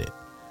committed.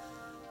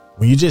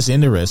 When you're just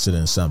interested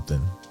in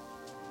something,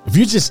 If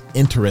you're just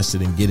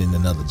interested in getting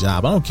another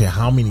job, I don't care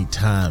how many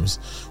times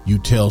you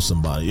tell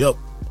somebody, yep,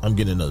 I'm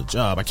getting another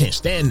job. I can't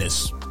stand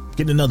this.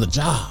 Get another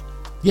job.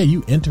 Yeah,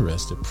 you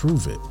interested.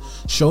 Prove it.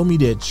 Show me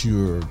that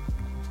you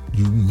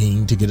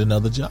mean to get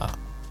another job.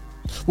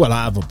 Well,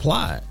 I've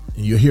applied.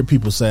 And you'll hear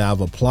people say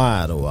I've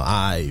applied, or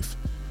I've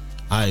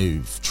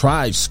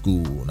tried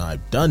school and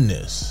I've done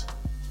this.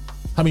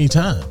 How many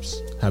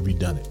times have you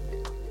done it?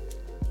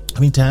 How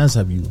many times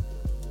have you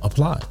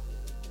applied?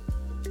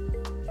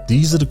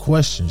 These are the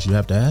questions you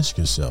have to ask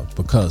yourself,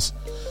 because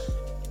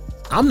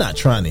I'm not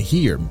trying to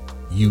hear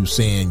you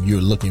saying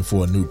you're looking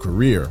for a new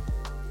career.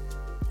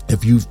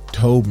 If you've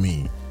told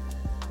me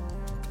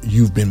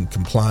you've been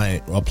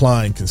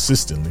applying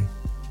consistently,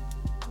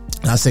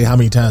 I say how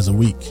many times a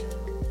week,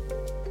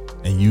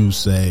 and you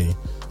say,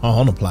 oh, I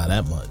don't apply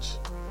that much.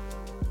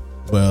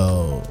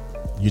 Well,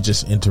 you're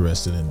just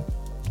interested in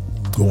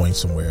going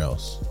somewhere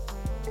else.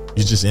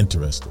 You're just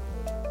interested.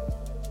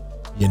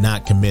 You're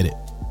not committed.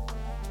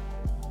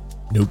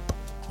 Nope,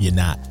 you're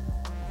not.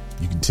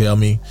 You can tell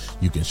me,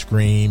 you can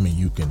scream, and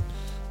you can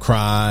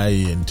cry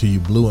until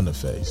you're blue in the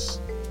face.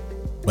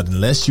 But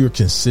unless you're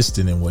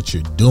consistent in what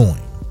you're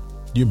doing,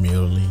 you're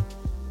merely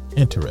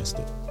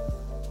interested.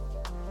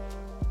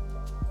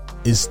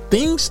 Is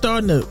things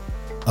starting to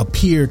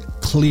appear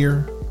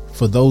clear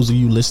for those of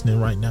you listening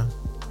right now?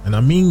 And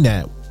I mean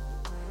that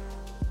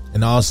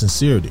in all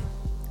sincerity.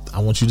 I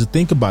want you to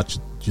think about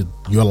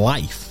your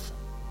life.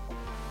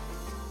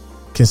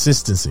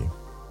 Consistency.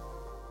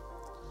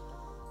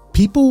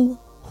 People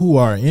who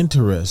are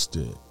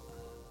interested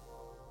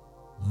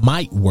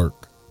might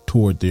work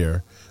toward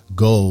their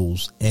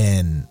goals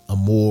in a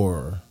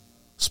more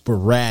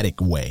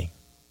sporadic way,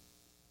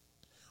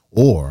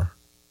 or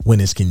when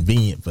it's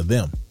convenient for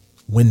them,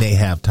 when they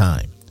have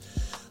time,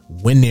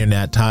 when they're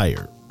not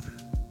tired,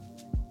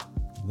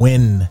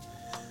 when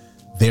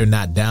they're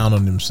not down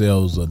on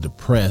themselves or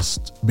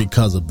depressed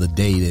because of the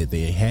day that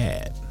they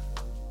had.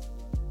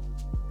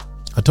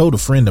 I told a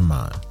friend of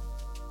mine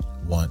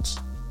once,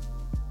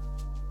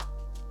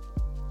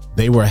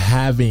 they were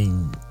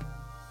having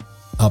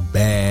a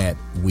bad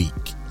week,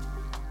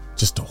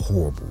 just a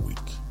horrible week.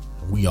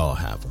 We all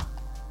have them.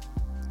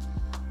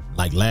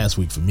 Like last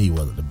week for me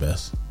wasn't the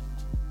best,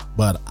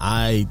 but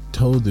I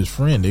told this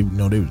friend, they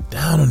were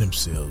down on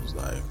themselves,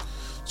 like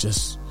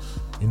just,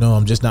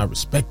 I'm just not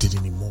respected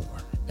anymore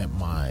at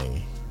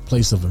my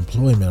place of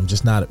employment. I'm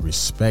just not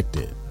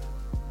respected.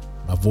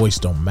 My voice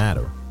don't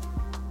matter.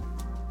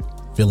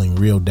 Feeling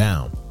real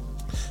down.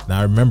 And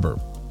I remember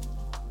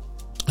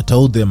I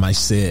told them, I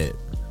said,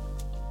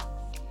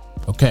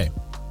 okay,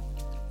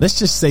 let's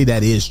just say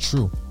that is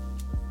true.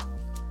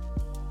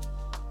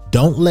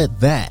 Don't let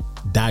that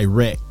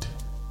direct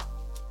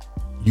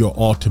your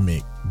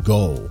ultimate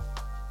goal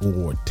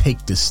or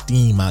take the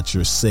steam out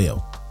your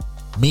sail.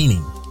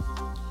 Meaning,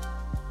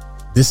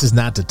 this is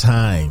not the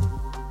time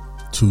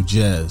to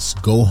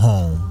just go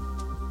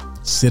home,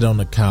 sit on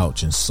the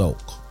couch and sulk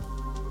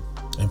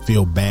and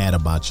feel bad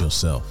about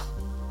yourself.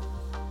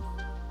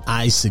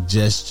 I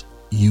suggest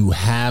you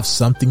have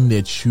something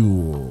that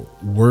you're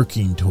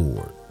working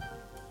toward,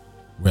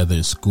 whether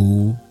it's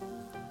school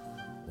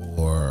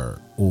or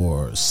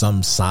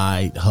some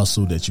side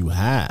hustle that you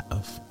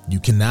have. You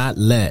cannot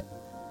let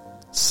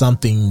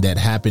something that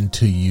happened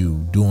to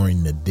you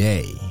during the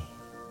day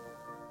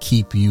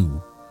keep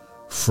you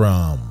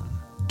from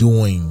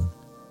doing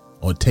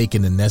or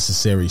taking the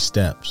necessary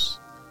steps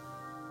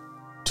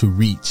to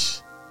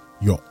reach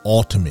your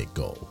ultimate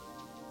goal.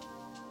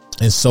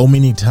 And so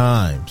many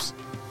times,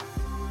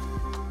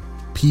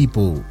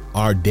 people,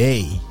 our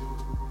day,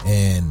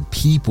 and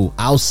people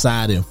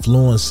outside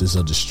influences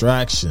or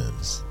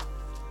distractions,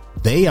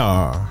 they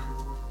are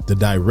the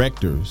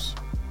directors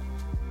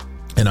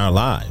in our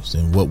lives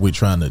and what we're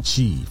trying to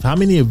achieve. How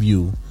many of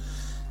you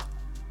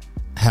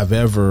have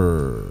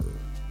ever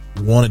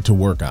wanted to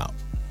work out?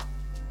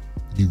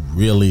 You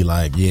really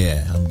like,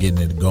 yeah, I'm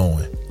getting it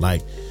going.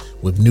 Like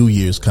with New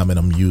Year's coming,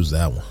 I'm gonna use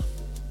that one.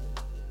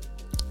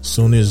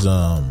 Soon as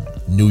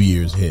New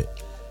Year's hit,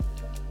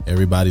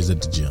 everybody's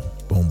at the gym.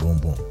 Boom, boom,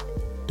 boom.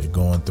 They're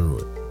going through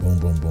it. Boom,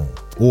 boom, boom.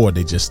 Or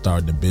they just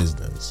started a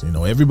business.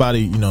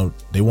 Everybody,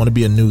 they want to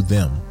be a new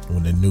them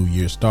when the new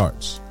year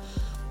starts,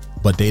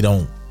 but they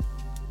don't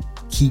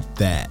keep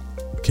that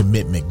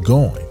commitment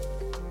going.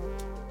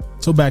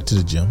 So back to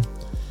the gym.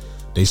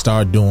 They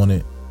start doing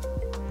it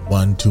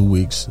 1-2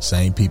 weeks,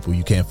 same people,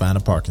 you can't find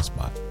a parking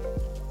spot.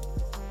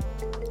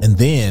 And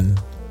then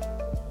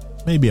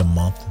maybe a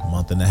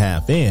month and a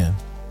half in,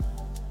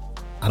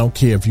 I don't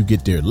care if you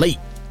get there late.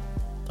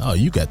 Oh,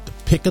 you got the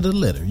pick of the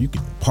litter. You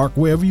can park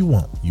wherever you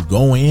want. You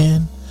go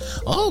in.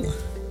 Oh,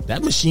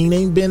 that machine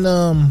ain't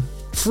been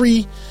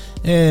free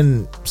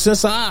and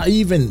since I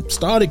even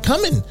started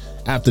coming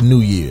after New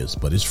Year's,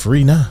 but it's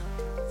free now.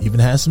 Even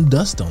has some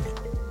dust on it.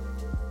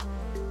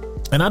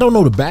 And I don't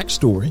know the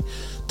backstory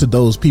to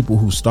those people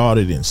who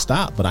started and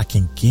stopped, but I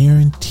can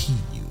guarantee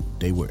you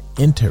they were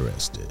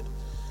interested,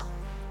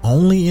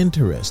 only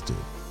interested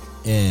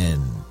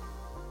in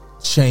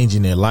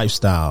changing their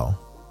lifestyle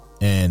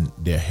and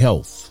their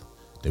health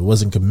They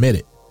wasn't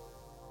committed.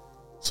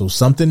 So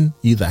something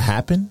either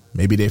happened,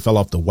 maybe they fell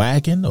off the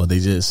wagon, or they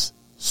just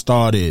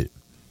started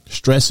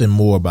stressing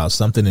more about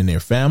something in their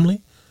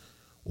family,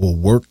 or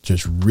work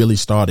just really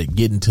started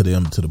getting to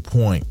them to the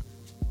point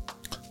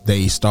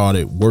they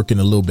started working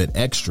a little bit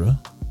extra,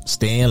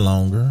 staying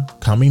longer,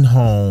 coming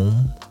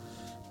home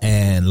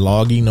and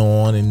logging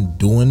on and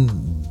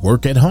doing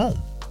work at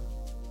home,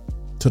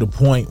 to the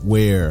point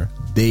where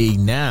they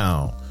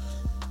now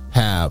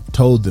have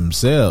told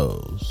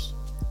themselves,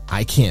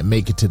 I can't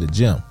make it to the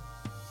gym.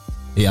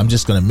 Yeah, I'm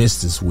just going to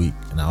miss this week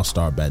and I'll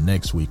start back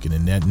next week. And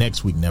then that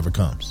next week never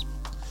comes.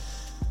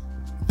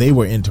 They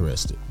were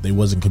interested. They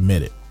wasn't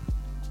committed.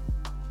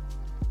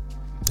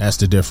 That's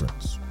the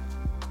difference.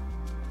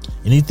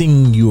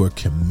 Anything you are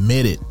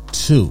committed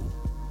to,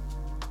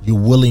 you're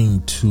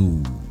willing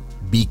to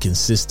be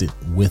consistent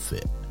with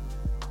it.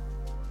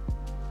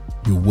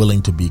 You're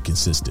willing to be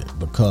consistent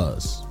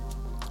because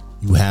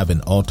you have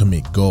an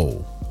ultimate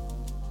goal.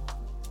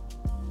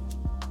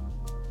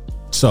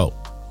 So,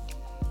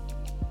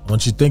 I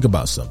want you to think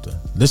about something.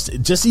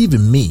 Just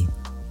even me.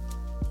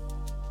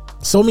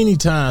 So many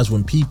times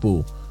when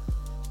people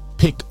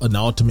pick an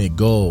ultimate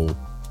goal,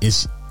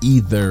 it's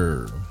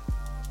either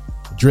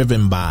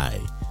driven by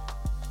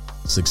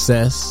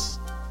success,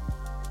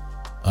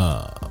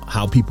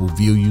 how people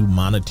view you,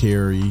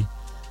 monetary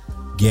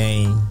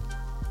gain,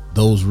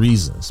 those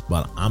reasons.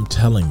 But I'm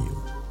telling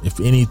you, if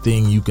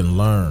anything you can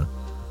learn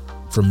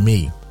from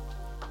me,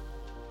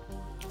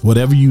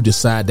 whatever you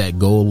decide that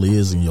goal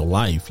is in your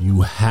life,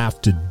 you have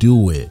to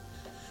do it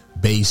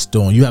based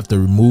on, you have to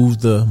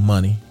remove the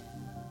money,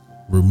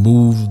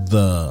 remove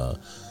the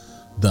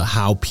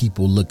how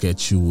people look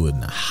at you in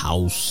the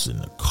house and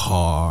the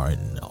car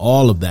and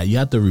all of that. You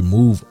have to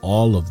remove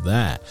all of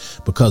that,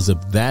 because if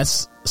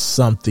that's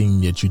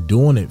something that you're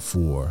doing it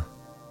for,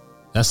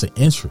 that's an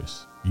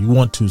interest. You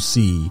want to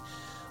see,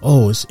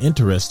 oh, it's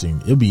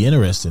interesting. It'll be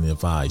interesting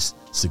if I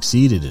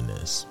succeeded in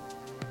this.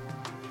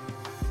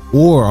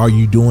 Or are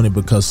you doing it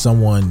because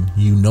someone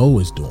you know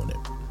is doing it?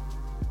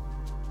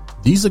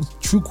 These are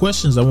true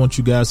questions I want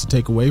you guys to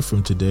take away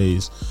from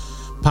today's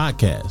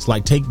podcast.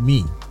 Like, take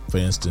me, for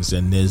instance,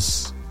 in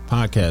this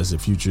podcast, The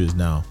Future Is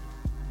Now.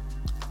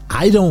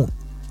 I don't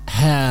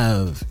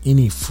have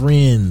any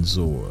friends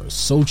or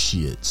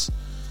associates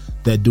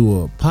that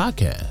do a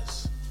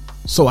podcast.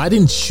 So I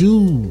didn't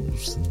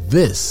choose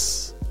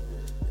this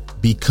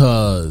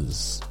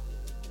because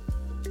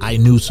I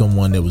knew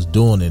someone that was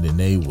doing it and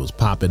they was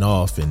popping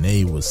off and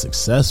they was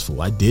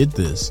successful. I did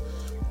this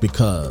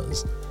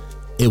because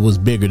it was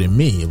bigger than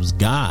me. It was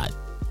God.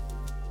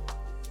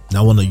 And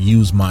I want to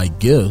use my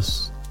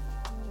gifts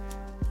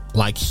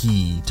like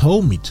he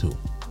told me to.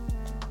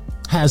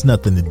 Has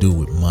nothing to do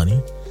with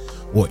money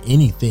or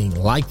anything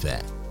like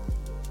that.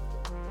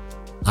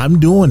 I'm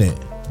doing it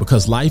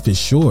because life is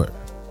short.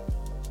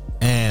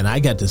 And I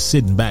got to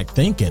sitting back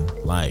thinking,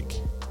 like,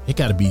 it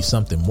got to be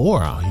something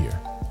more out here.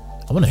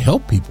 I want to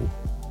help people.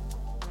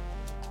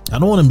 I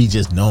don't want to be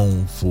just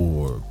known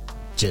for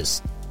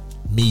just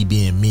me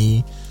being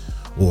me,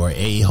 or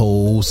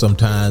a-hole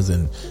sometimes,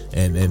 and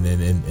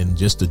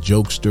just a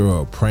jokester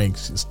or a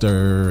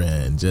prankster,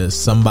 and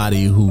just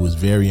somebody who was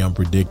very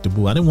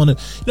unpredictable. I didn't want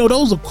to,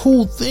 those are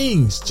cool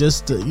things,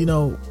 just to,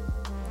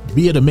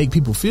 be able to make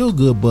people feel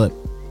good,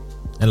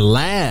 and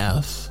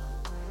laugh.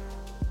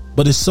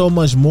 But it's so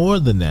much more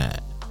than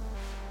that.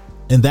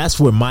 And that's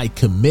where my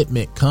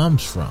commitment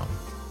comes from.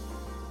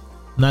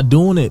 I'm not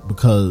doing it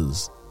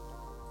because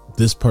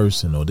this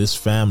person or this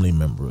family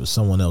member or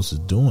someone else is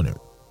doing it.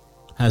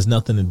 Has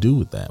nothing to do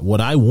with that.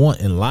 What I want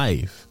in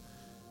life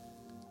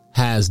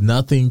has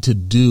nothing to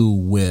do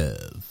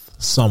with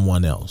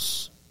someone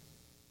else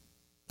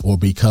or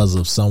because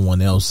of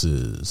someone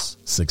else's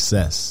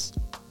success.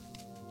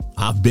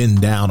 I've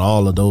been down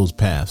all of those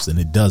paths and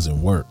it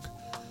doesn't work.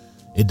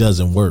 It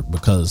doesn't work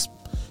because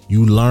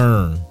you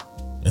learn,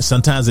 and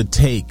sometimes it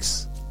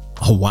takes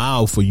a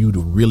while for you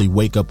to really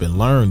wake up and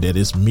learn that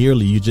it's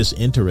merely you're just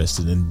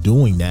interested in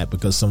doing that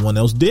because someone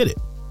else did it.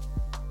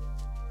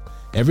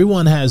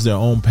 Everyone has their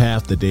own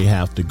path that they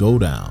have to go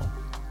down,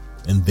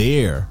 and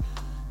there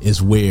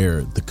is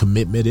where the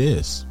commitment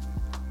is.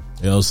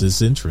 Else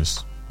it's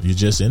interest. You're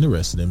just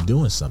interested in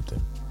doing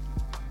something.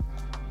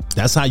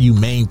 That's how you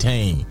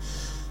maintain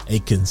a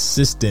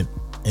consistent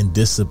and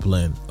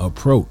disciplined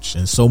approach.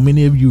 And so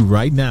many of you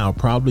right now are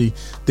probably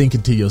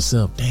thinking to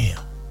yourself, damn,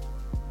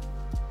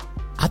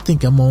 I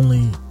think I'm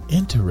only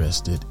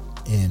interested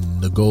in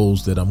the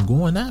goals that I'm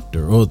going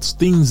after, or it's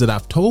things that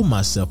I've told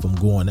myself I'm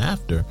going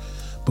after,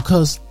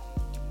 because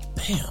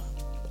damn,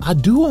 I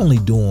do only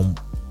do them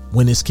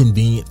when it's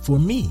convenient for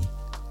me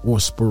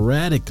or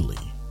sporadically.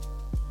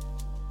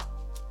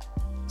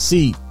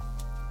 See,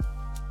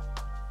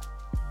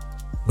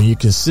 when you're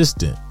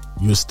consistent,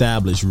 you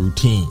establish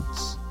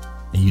routines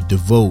and you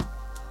devote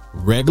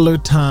regular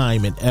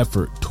time and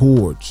effort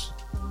towards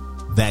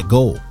that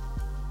goal.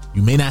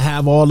 You may not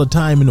have all the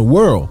time in the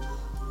world,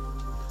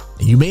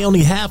 and you may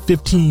only have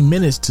 15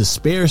 minutes to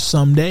spare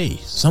some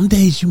days. Some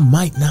days you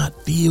might not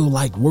feel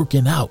like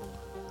working out.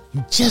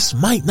 You just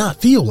might not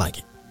feel like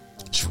it.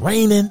 It's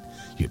raining.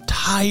 You're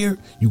tired.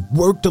 You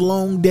worked a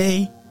long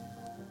day.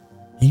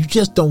 And you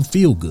just don't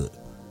feel good.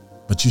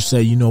 But you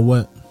say, you know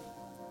what?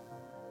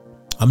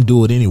 I'm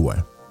doing it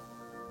anyway.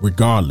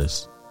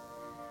 Regardless.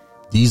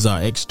 These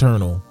are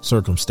external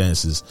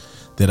circumstances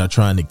that are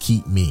trying to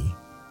keep me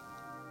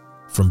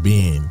from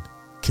being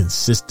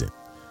consistent.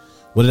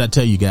 What did I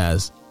tell you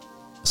guys?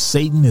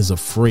 Satan is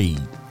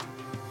afraid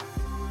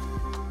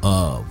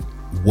of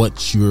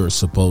what you're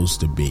supposed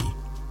to be.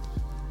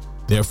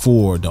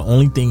 Therefore, the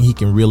only thing he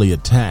can really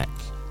attack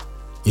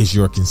is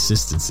your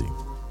consistency.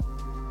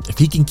 If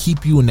he can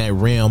keep you in that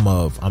realm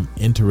of, I'm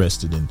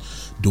interested in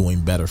doing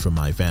better for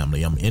my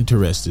family. I'm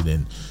interested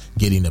in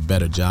getting a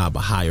better job, a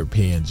higher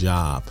paying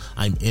job.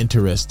 I'm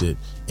interested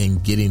in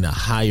getting a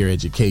higher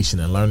education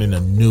and learning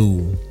a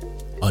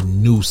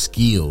new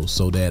skill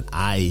so that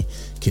I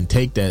can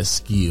take that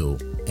skill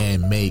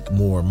and make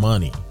more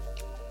money.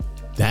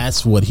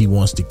 That's what he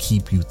wants to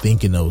keep you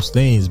thinking those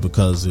things,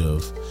 because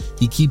if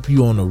he keep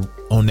you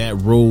on that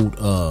road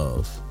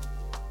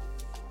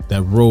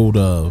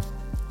of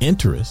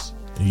interest,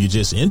 and you're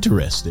just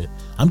interested.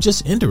 I'm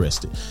just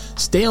interested.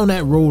 Stay on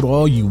that road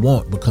all you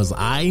want, because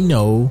I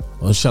know,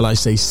 or shall I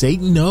say,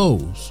 Satan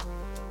knows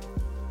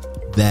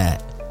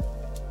that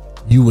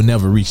you will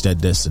never reach that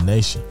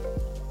destination.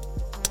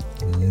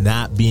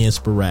 Not being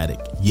sporadic.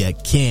 You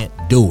can't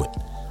do it.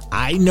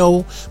 I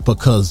know,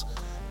 because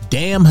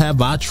damn have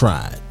I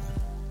tried.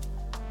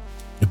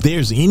 If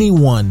there's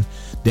anyone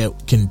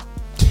that can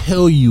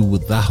tell you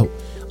without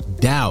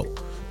doubt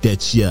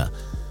that you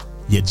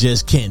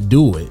just can't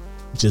do it,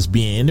 just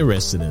being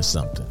interested in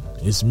something,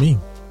 it's me.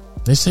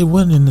 They say,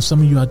 what? And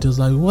some of you out there's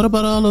like, what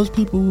about all those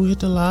people who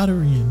hit the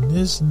lottery and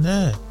this and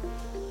that?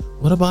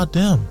 What about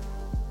them?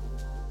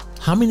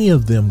 How many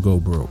of them go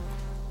broke?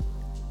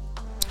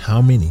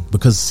 How many?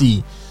 Because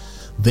see,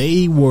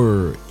 they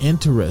were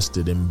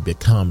interested in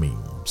becoming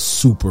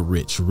super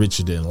rich,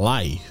 richer than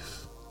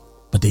life,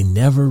 but they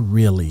never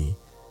really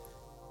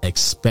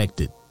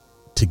expected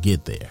to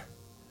get there.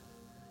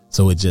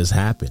 So it just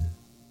happened.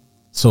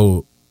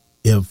 So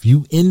if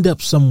you end up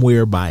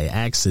somewhere by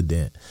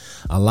accident,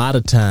 a lot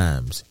of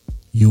times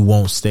you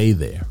won't stay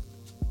there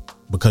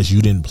because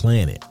you didn't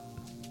plan it.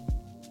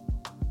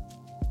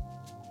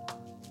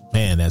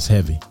 Man, that's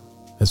heavy.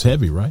 That's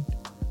heavy, right?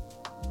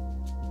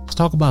 Let's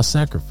talk about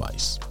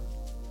sacrifice,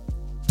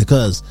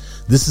 because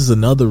this is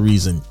another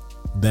reason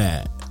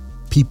that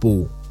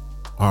people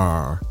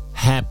are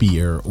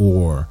happier,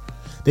 or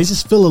they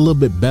just feel a little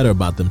bit better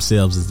about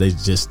themselves as they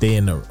just stay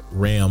in the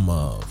realm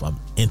of, I'm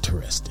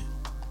interested.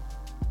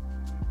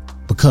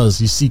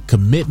 Because you see,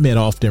 commitment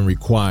often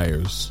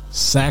requires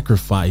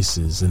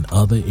sacrifices in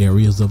other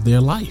areas of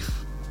their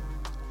life.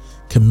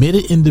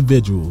 Committed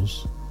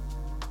individuals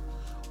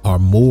are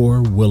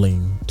more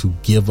willing to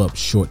give up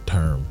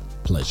short-term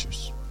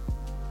pleasures,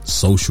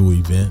 social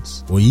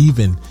events, or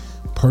even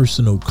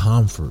personal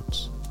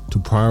comforts to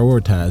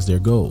prioritize their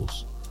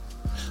goals.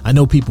 I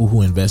know people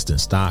who invest in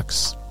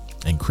stocks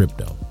and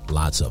crypto,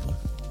 lots of them.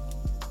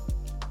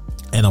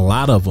 And a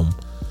lot of them,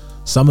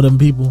 some of them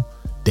people,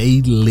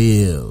 they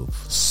live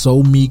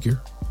so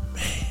meager,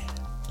 man.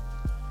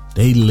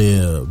 They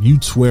live, you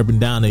swear up and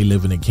down they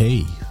live in a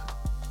cave.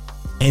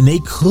 And they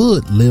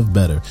could live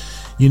better.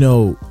 You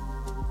know,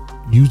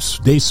 you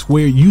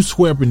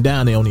swear up and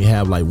down they only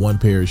have like one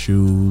pair of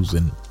shoes,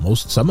 and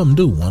some of them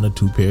do 1 or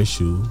 2 pair of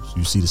shoes.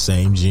 You see the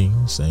same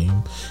jeans,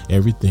 same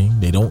everything.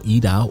 They don't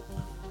eat out.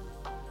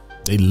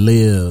 They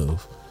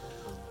live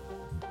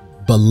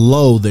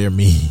below their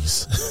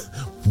means,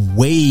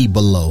 way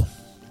below.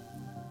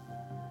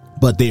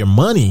 But their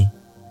money,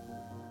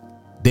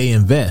 they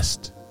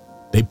invest.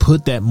 They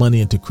put that money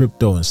into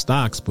crypto and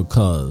stocks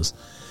because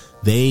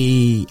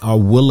they are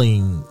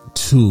willing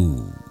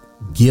to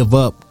give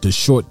up the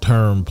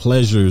short-term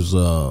pleasures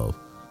of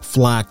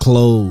fly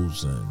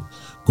clothes and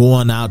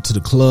going out to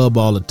the club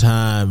all the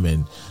time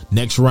and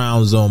next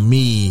round's on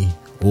me,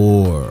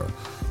 or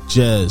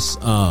just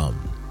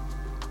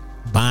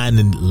buying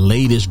the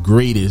latest,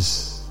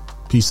 greatest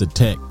piece of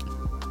tech.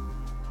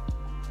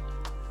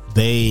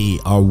 They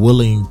are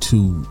willing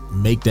to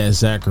make that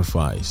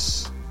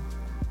sacrifice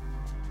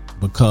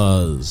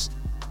because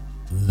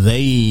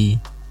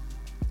they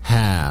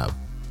have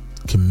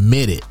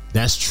committed.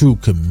 That's true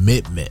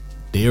commitment.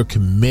 They are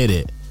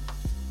committed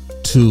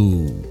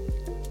to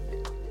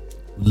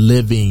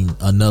living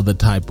another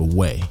type of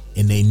way,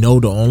 and they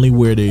know the only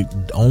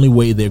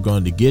way they're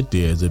going to get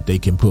there is if they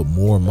can put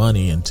more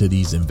money into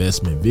these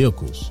investment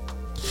vehicles,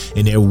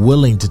 and they're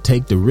willing to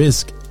take the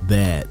risk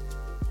that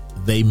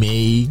they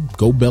may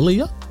go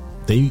belly up.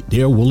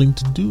 They're willing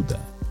to do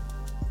that.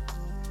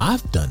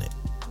 I've done it.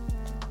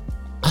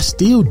 I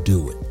still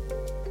do it.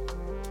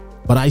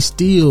 But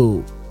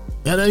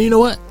and you know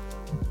what?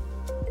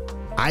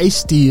 I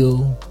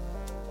still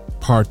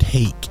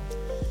partake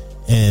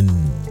in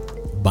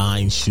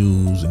buying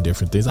shoes and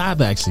different things.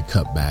 I've actually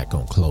cut back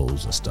on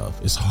clothes and stuff.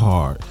 It's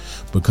hard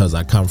because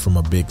I come from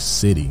a big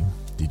city,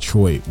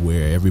 Detroit,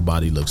 where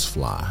everybody looks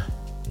fly.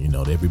 You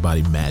know,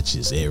 everybody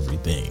matches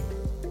everything.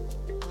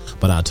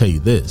 But I'll tell you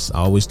this, I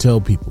always tell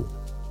people,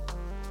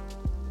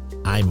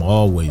 I'm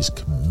always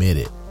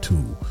committed to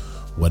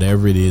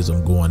whatever it is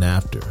I'm going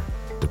after,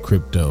 the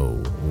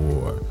crypto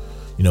or,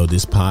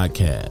 this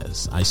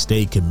podcast. I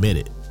stay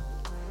committed.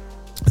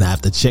 And I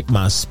have to check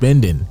my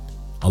spending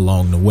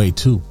along the way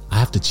too. I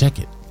have to check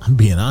it. I'm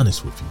being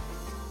honest with you.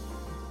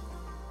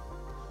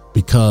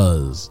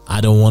 Because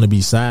I don't want to be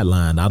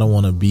sidelined. I don't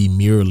want to be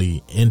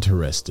merely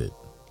interested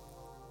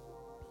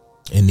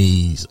in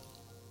these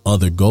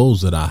other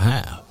goals that I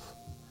have.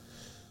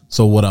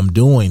 So what I'm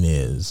doing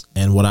is,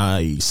 and what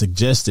I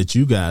suggest that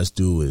you guys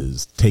do,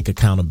 is take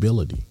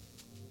accountability.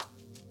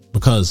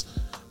 Because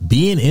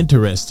being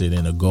interested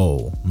in a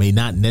goal may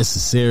not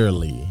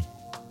necessarily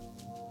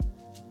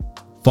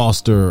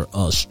foster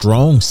a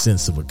strong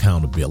sense of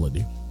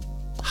accountability.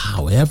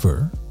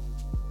 However,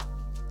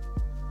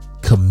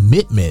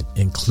 commitment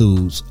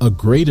includes a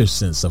greater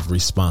sense of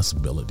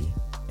responsibility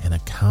and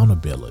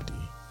accountability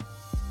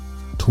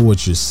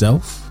towards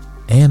yourself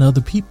and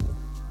other people.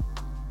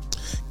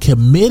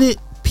 Committed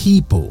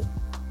people,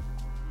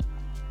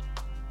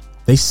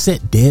 they set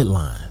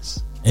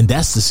deadlines, and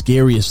that's the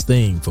scariest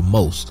thing for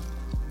most.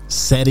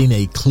 Setting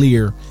a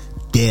clear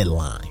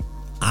deadline.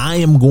 I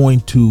am going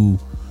to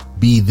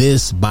be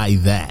this by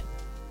that.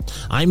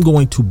 I'm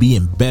going to be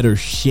in better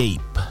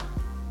shape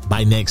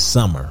by next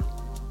summer.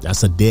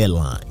 That's a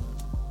deadline.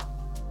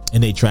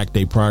 And they track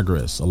their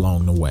progress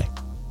along the way.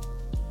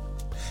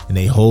 And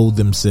they hold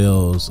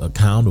themselves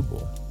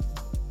accountable.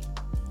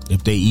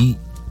 If they eat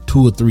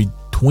 2 or 3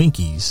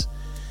 Twinkies,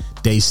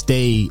 they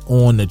stay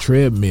on the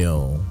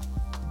treadmill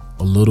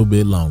a little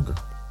bit longer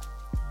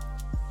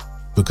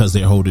because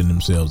they're holding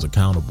themselves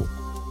accountable.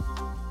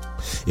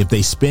 If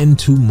they spend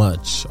too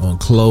much on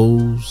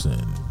clothes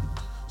and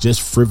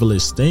just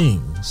frivolous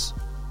things,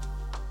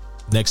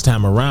 next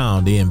time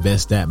around they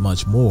invest that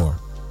much more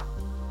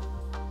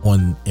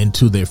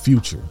into their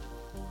future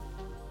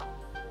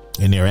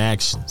and their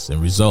actions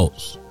and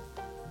results.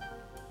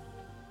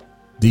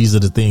 These are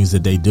the things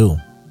that they do.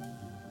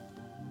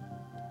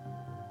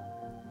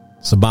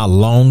 It's about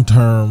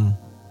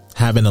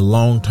having a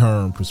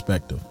long-term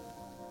perspective.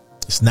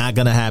 It's not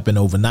going to happen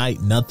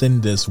overnight.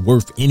 Nothing that's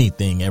worth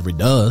anything ever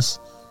does.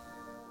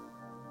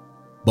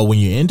 But when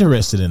you're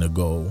interested in a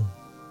goal,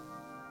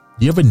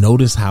 you ever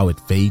notice how it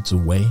fades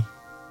away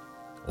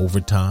over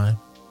time?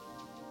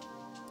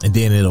 And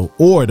then it'll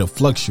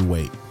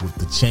fluctuate with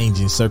the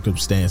changing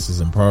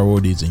circumstances and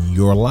priorities in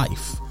your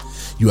life.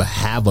 You'll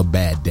have a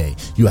bad day.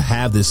 You'll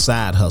have this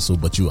side hustle,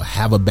 but you'll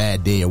have a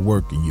bad day at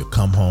work and you'll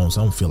come home.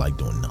 So I don't feel like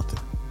doing nothing.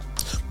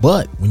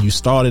 But when you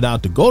started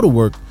out to go to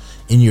work,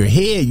 in your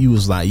head, you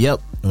was like,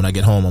 yep, when I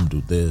get home, I'm going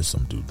to do this,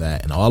 I'm going to do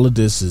that. And all of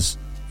this is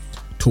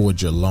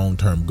towards your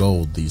long-term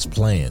goal, these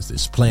plans,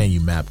 this plan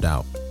you mapped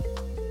out.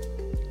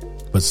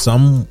 But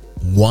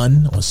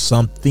someone or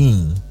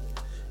something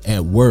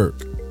at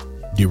work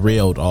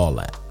derailed all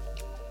that.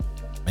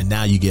 And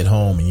now you get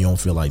home and you don't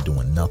feel like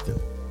doing nothing.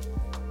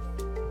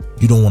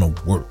 You don't want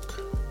to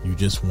work. You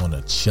just want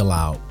to chill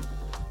out,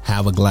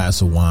 have a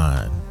glass of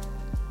wine,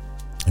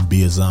 and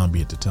be a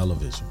zombie at the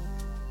television.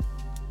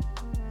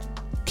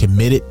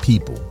 Committed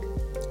people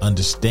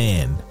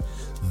understand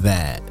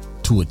that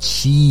to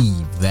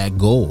achieve that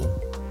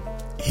goal,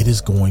 it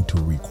is going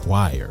to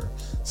require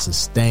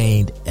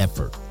sustained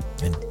effort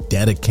and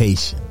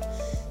dedication,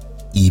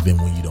 even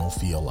when you don't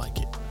feel like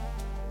it.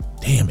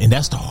 Damn, and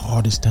that's the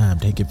hardest time,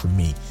 take it from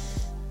me,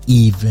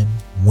 even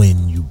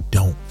when you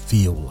don't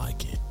feel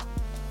like it.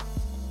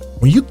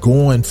 When you're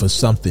going for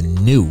something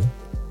new,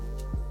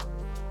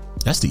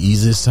 that's the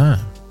easiest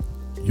time.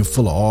 You're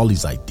full of all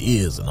these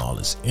ideas and all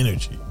this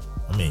energy.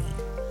 I mean,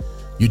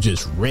 you're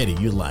just ready.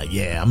 You're like,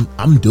 yeah,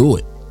 I'm do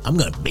it. I'm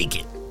going to make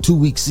it. 2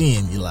 weeks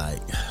in, you're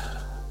like,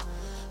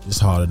 it's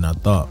harder than I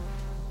thought.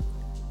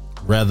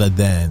 Rather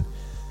than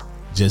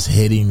just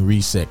hitting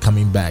reset,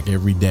 coming back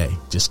every day.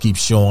 Just keep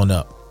showing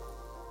up.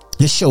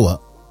 Just show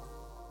up.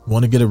 You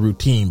want to get a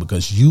routine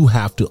because you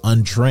have to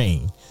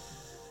untrain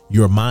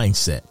your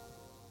mindset.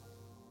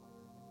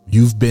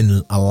 You've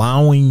been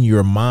allowing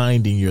your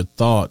mind and your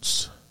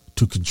thoughts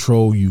to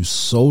control you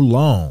so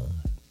long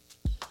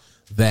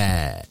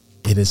that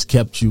it has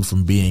kept you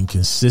from being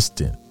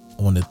consistent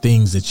on the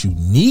things that you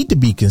need to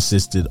be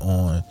consistent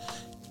on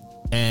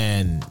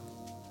and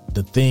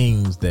the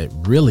things that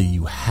really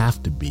you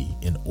have to be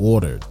in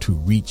order to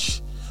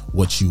reach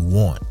what you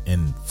want.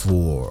 And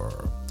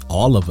for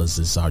all of us,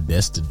 it's our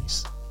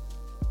destinies.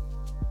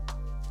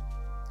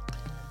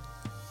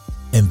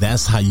 And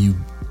that's how you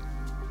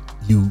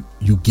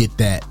get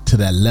that to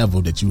that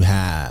level that you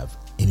have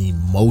an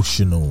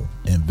emotional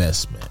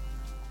investment.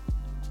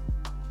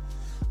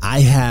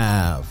 I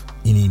have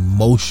an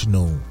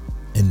emotional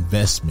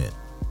investment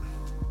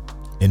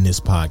in this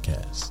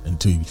podcast and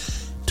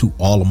to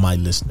all of my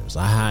listeners.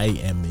 I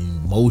am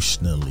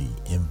emotionally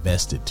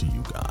invested to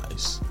you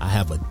guys. I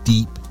have a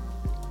deep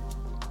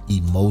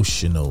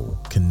emotional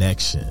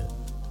connection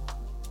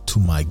to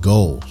my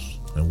goals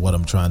and what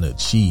I'm trying to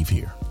achieve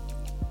here.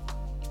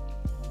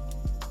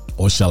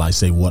 Or shall I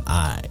say what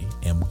I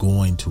am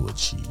going to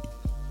achieve.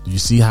 Do you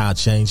see how I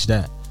changed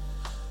that?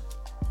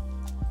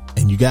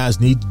 And you guys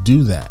need to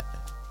do that.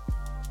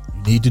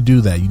 You need to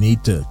do that. You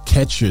need to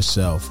catch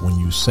yourself when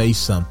you say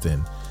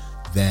something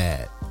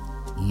that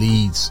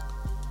leads,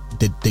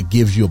 that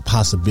gives you a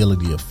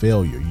possibility of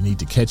failure. You need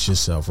to catch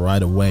yourself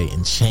right away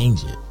and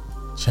change it.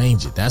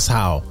 Change it. That's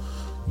how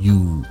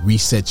you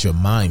reset your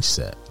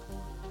mindset.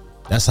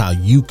 That's how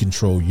you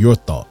control your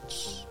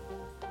thoughts.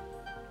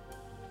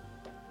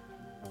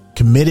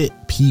 Committed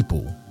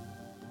people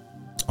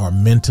are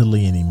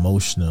mentally and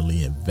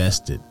emotionally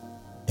invested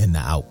in the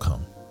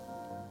outcome.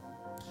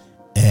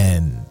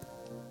 And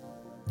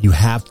you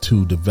have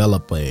to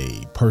develop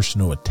a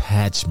personal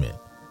attachment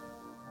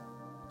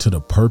to the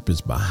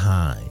purpose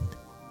behind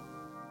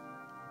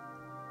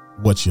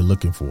what you're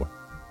looking for.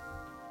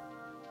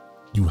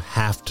 You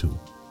have to.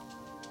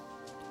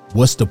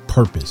 What's the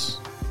purpose?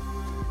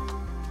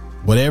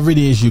 Whatever it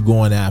is you're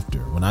going after.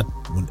 When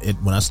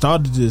I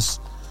started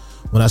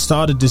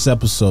this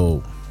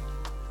episode,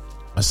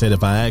 I said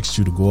if I asked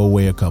you to go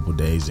away a couple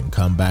days and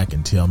come back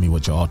and tell me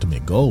what your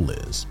ultimate goal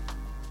is,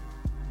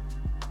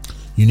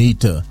 you need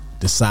to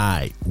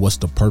decide what's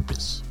the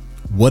purpose.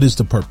 What is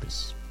the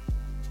purpose?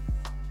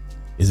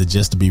 Is it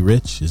just to be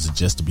rich? Is it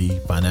just to be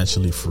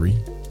financially free?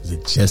 Is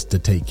it just to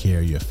take care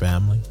of your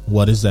family?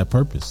 What is that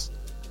purpose?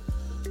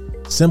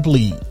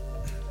 Simply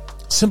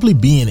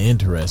being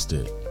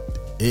interested,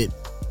 it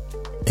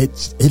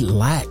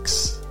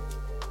lacks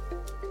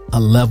a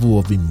level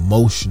of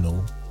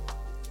emotional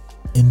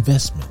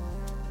investment.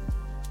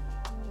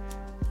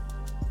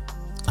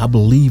 I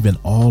believe in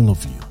all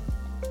of you.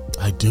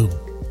 I do.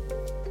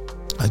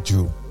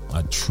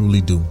 I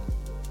truly do.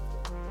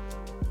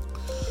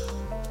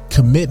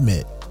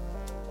 Commitment,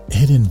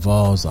 it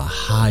involves a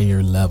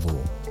higher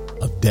level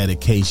of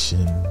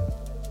dedication,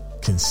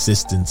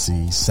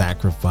 consistency,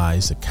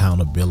 sacrifice,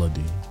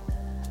 accountability,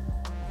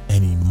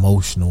 and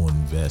emotional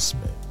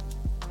investment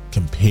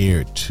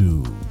compared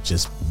to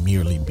just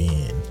merely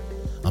being,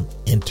 I'm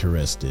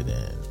interested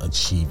in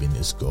achieving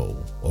this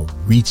goal or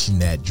reaching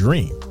that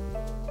dream.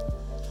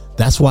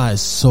 That's why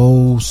it's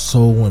so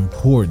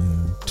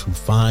important to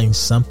find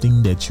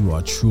something that you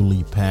are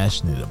truly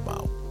passionate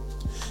about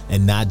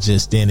and not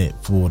just in it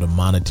for the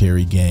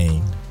monetary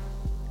gain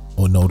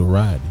or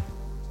notoriety.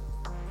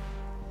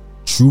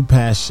 True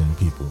passion,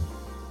 people,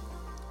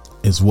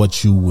 is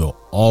what you will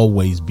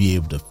always be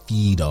able to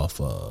feed off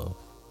of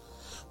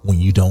when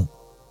you don't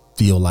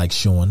feel like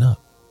showing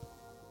up.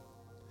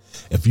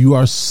 If you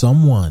are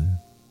someone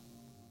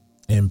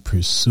in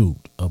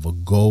pursuit of a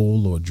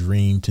goal or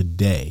dream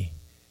today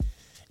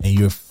and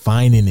you're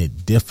finding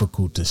it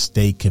difficult to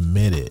stay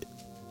committed,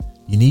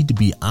 you need to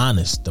be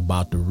honest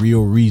about the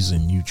real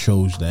reason you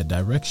chose that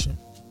direction.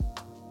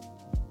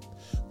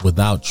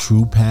 Without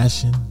true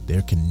passion,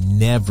 there can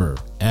never,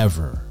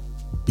 ever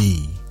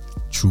be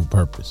true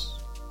purpose.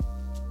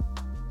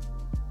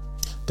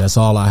 That's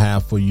all I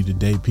have for you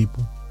today,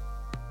 people.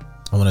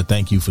 I want to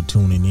thank you for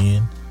tuning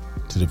in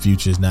to the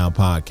Future Is Now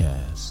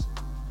podcast.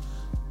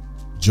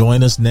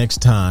 Join us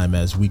next time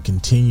as we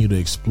continue to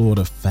explore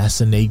the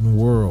fascinating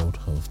world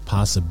of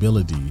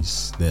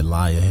possibilities that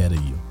lie ahead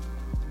of you.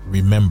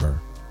 Remember,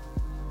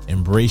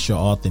 embrace your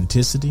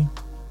authenticity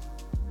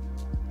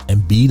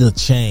and be the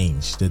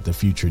change that the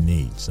future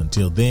needs.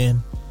 Until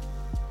then,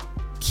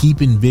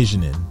 keep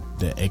envisioning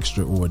the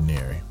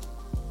extraordinary.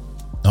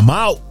 I'm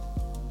out.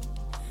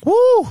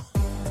 Woo!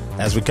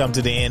 As we come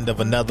to the end of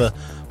another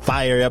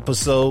fire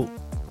episode,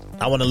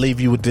 I want to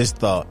leave you with this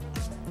thought.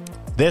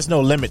 There's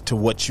no limit to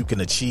what you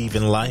can achieve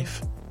in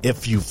life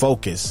if you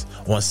focus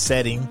on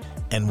setting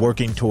and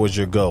working towards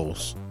your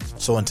goals.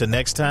 So until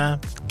next time,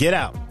 get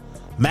out,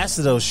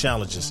 master those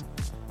challenges,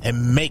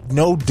 and make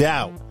no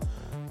doubt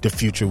the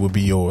future will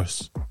be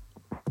yours.